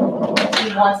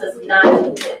wants us not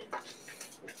to quit.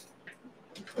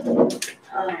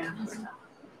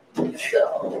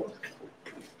 So,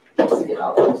 let's get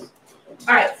all those.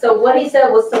 All right, so what he said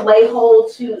was to lay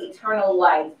hold to eternal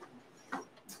life.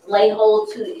 Lay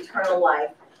hold to eternal life.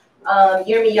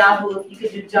 Yirmiyahu, if you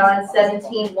could do John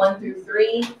 17, 1 through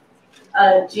 3.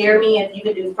 Jeremy, if you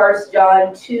could do 1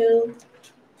 John 2,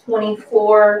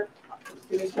 24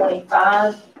 through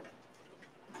 25.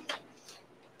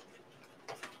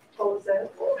 What was that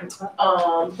for?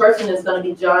 First one is going to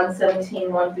be John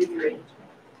 17, 1 through 3.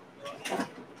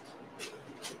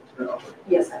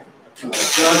 Yes, sir. John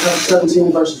chapter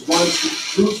 17, verses 1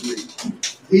 through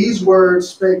 3. These words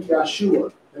spake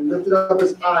Yahshua, and lifted up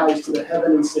his eyes to the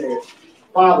heaven and said,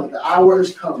 Father, the hour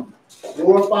is come.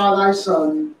 Glorify thy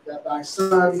Son, that thy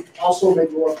Son also may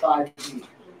glorify thee.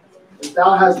 As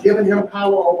thou hast given him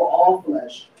power over all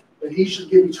flesh, that he should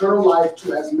give eternal life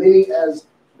to as many as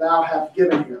thou hast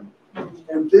given him.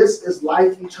 And this is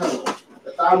life eternal,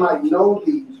 that thou might know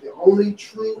thee, the only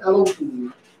true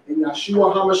Elohim, and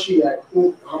Yahshua HaMashiach,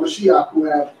 whom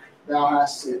thou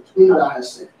hast sent.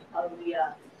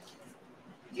 Hallelujah.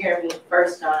 Jeremy,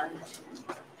 1 John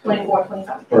 24,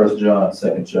 25. 1 John,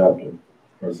 2nd chapter,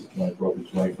 verses 24 to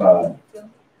 25.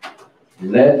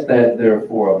 Let that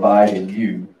therefore abide in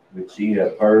you, which ye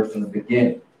have heard from the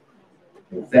beginning.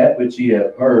 If that which ye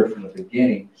have heard from the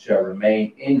beginning shall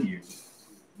remain in you,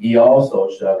 ye also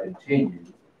shall continue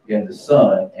in the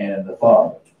Son and in the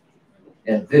Father.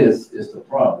 And this is the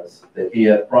promise that he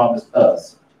hath promised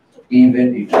us,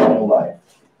 even eternal life.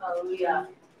 Hallelujah.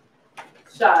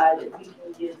 Shad, if you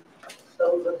can give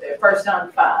those up there. 1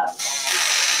 John 5.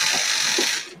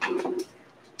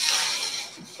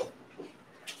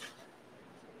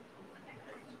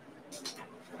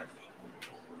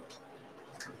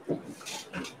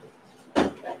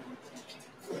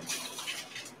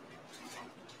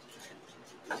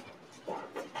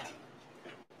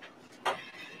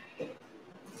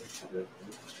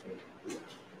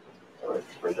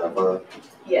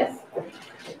 Yes.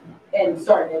 And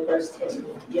starting at verse 10.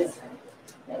 Yes, sir.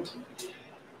 Thank you.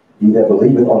 He that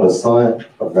believeth on the Son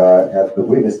of God hath the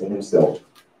witness in himself.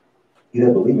 He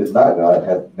that believeth not God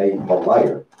hath made him a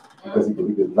liar, because he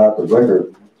believeth not the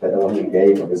record that Elohim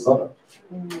gave of his Son.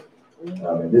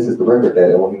 And this is the record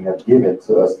that Elohim hath given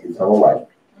to us, eternal life.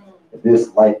 And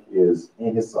this life is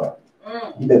in his Son.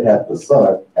 He that hath the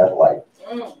Son hath life.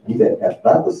 He that hath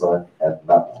not the Son hath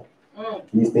not life.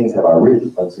 These things have I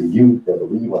written unto you that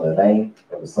believe on the name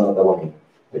of the Son of Elohim,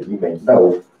 that you may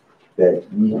know that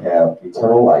ye have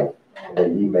eternal life, and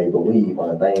that ye may believe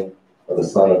on the name of the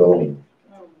Son of Elohim.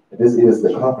 And this is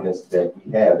the confidence that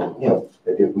we have in him,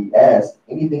 that if we ask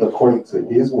anything according to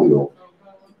his will,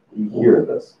 he heareth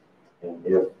us. And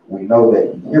if we know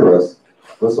that he heareth us,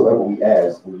 whatsoever we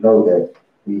ask, we know that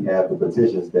we have the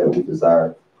petitions that we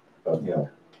desire of him.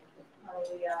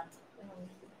 Hallelujah.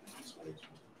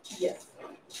 Yes.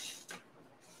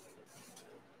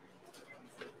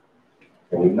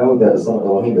 And we know that the Son of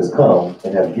Elohim has come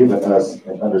and have given us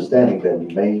an understanding that we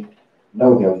may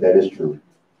know him that is true.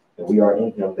 And we are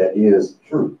in him that is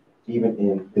true, even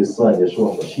in his Son,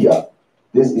 Yeshua HaMashiach.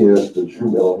 This is the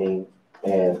true Elohim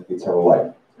and eternal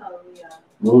life. Hallelujah.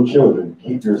 Little children,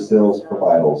 keep yourselves from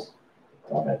idols.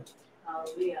 Amen.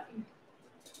 Hallelujah.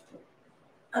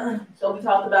 So we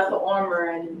talked about the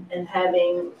armor and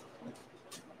having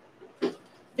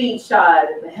feet shod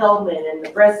and the helmet and the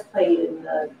breastplate and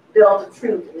the belt of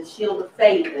truth and the shield of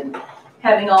faith and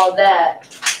having all that.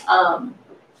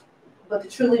 But to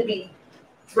truly be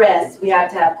dressed, we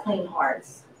have to have clean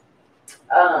hearts.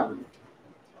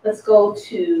 Let's go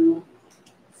to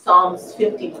Psalms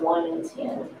 51 and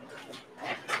 10.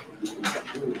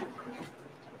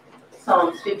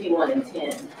 Psalms 51 and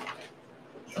 10.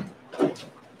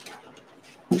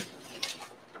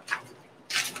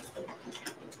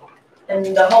 And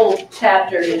the whole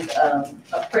chapter is a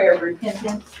prayer of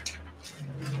repentance.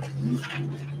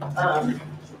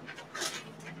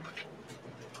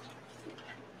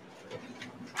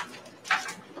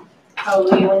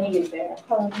 Hallelujah, when you get there.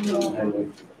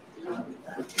 Hallelujah.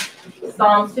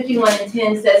 Psalms 51 and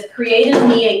 10 says, create in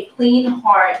me a clean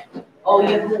heart, O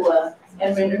Yahuwah,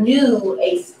 and renew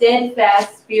a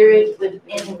steadfast spirit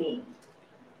within me.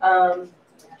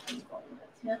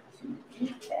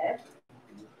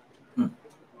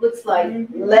 Looks like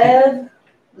Lev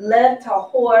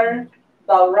Tahor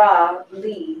Bara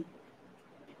Li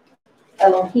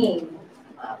Elohim.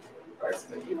 First,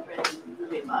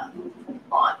 read my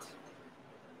font.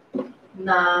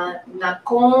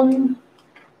 Nakon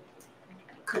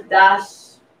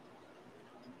Kadash.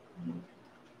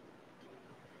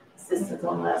 Assistance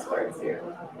on last words here.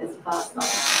 It's five.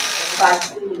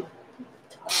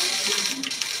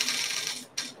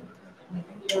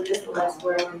 Just the last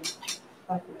word.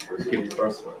 Skip the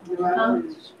first one. Huh?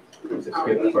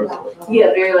 Skip the first one. Yeah,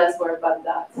 very last word about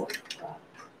dots.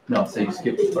 No, so you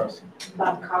skip the first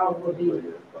one. Will you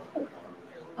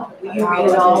read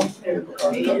it all?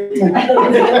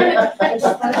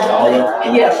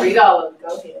 Yeah, read all of it. Go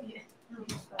ahead.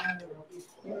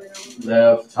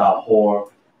 Lev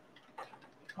Tahor,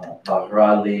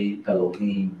 Bahrali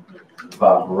Elohim,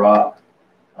 Bahra,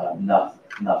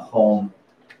 Nahom,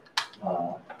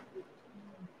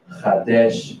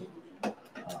 Chadesh,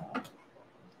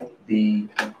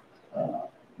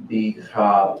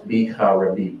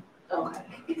 Bicharabim.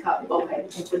 Okay, okay,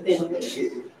 within me,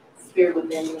 spirit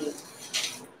within me.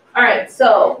 All right,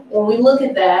 so when we look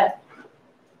at that,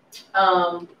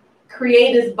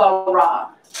 create is bara.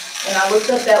 And I looked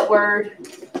up that word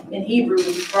in Hebrew, which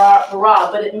is bara,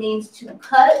 but it means to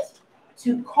cut,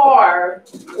 to carve,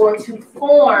 or to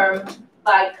form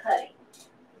by cutting.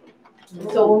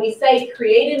 So when we say,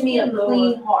 create in me a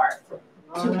clean heart,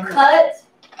 to cut,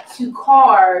 to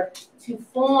carve, to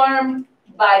form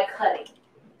by cutting.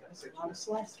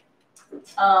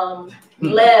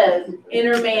 Lev,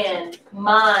 inner man,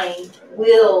 mind,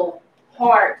 will,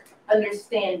 heart,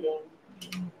 understanding.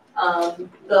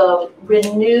 The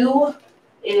renew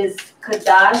is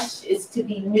kadash, is to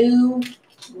be new,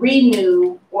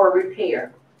 renew, or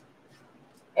repair.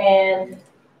 And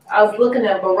I was looking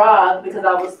at bara because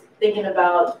I was thinking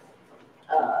about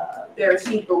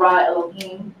Bereshit bara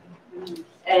Elohim.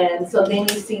 And so then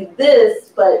you see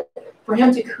this, but for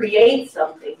him to create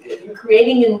something, if you're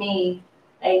creating in me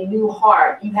a new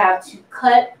heart, you have to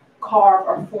cut, carve,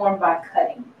 or form by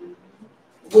cutting,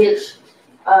 which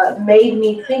made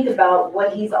me think about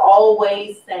what he's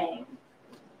always saying.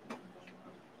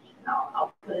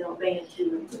 I'll put it on band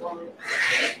too.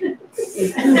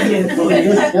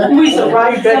 We should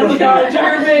write that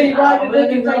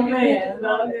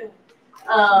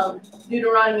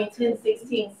Deuteronomy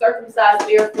 10:16, circumcise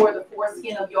therefore the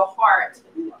foreskin of your heart,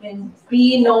 and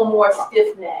be no more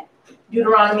stiff-necked.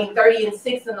 Deuteronomy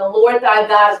 30:6, and the Lord thy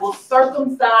God will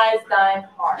circumcise thine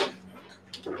heart.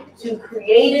 To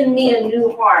create in me a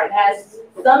new heart,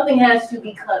 something has to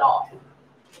be cut off.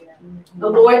 The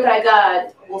Lord thy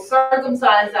God will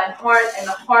circumcise thine heart and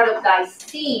the heart of thy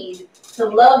seed, to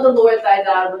love the Lord thy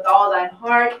God with all thine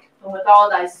heart and with all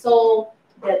thy soul,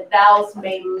 that thou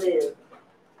may live.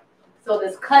 So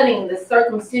this cutting, this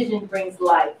circumcision brings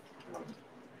life.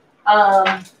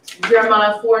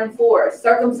 Jeremiah 4:4,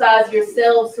 circumcise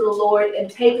yourselves to the Lord and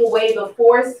take away the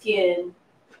foreskin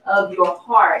of your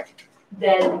heart,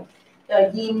 that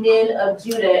ye men of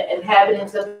Judah,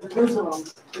 inhabitants of Jerusalem,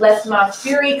 lest my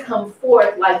fury come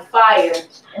forth like fire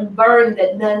and burn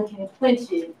that none can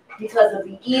quench it because of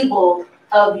the evil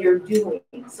of your doing.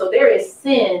 So there is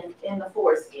sin in the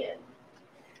foreskin.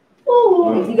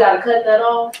 Ooh, if you got to cut that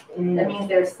off, that means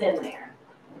there's sin there.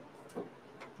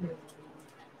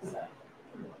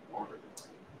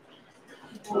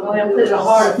 We'll go ahead and put it on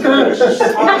hard.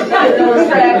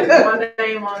 My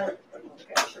name on it.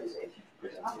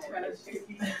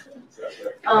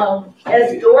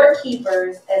 As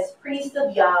doorkeepers, as priests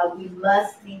of Yah, we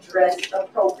must be dressed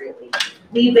appropriately.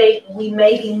 We may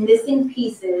be missing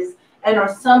pieces, and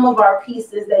are some of our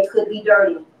pieces they could be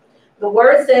dirty. The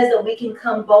word says that we can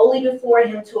come boldly before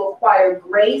him to acquire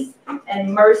grace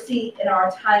and mercy in our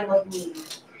time of need.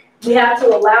 We have to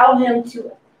allow him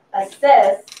to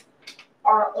assess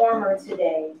our armor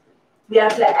today. We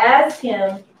have to ask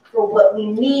him for what we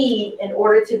need in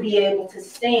order to be able to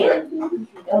stand.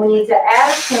 And we need to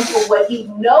ask him for what he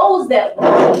knows that we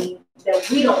need, that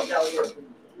we don't know that we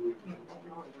need.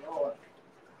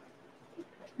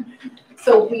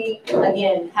 So we,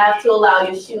 again, have to allow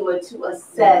Yeshua to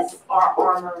assess our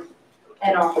armor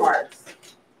and our hearts.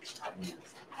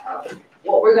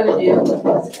 What we're going to do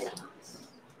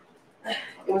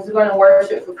is we're going to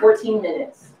worship for 14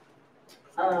 minutes.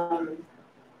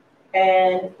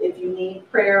 And if you need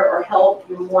prayer or help,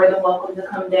 you're more than welcome to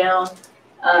come down.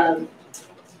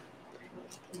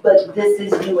 But this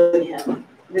is you and him.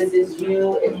 This is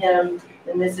you and him,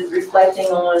 and this is reflecting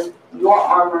on your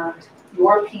armor,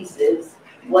 your pieces,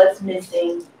 what's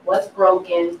missing, what's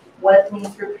broken, what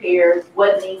needs repaired,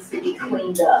 what needs to be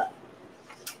cleaned up.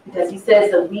 Because he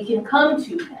says that we can come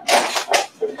to him,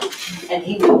 and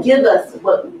he will give us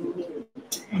what we need.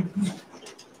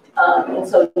 And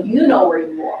so you know where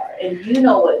you are, and you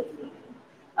know what you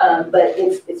need. But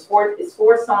it's four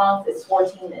songs, it's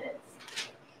 14 minutes.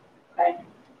 Okay?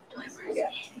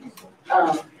 Yeah.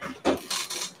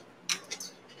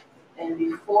 And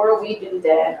before we do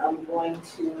that, I'm going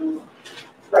to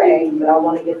pray, but I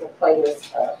want to get the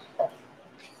playlist up.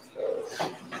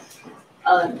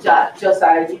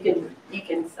 Josiah, you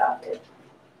can stop it.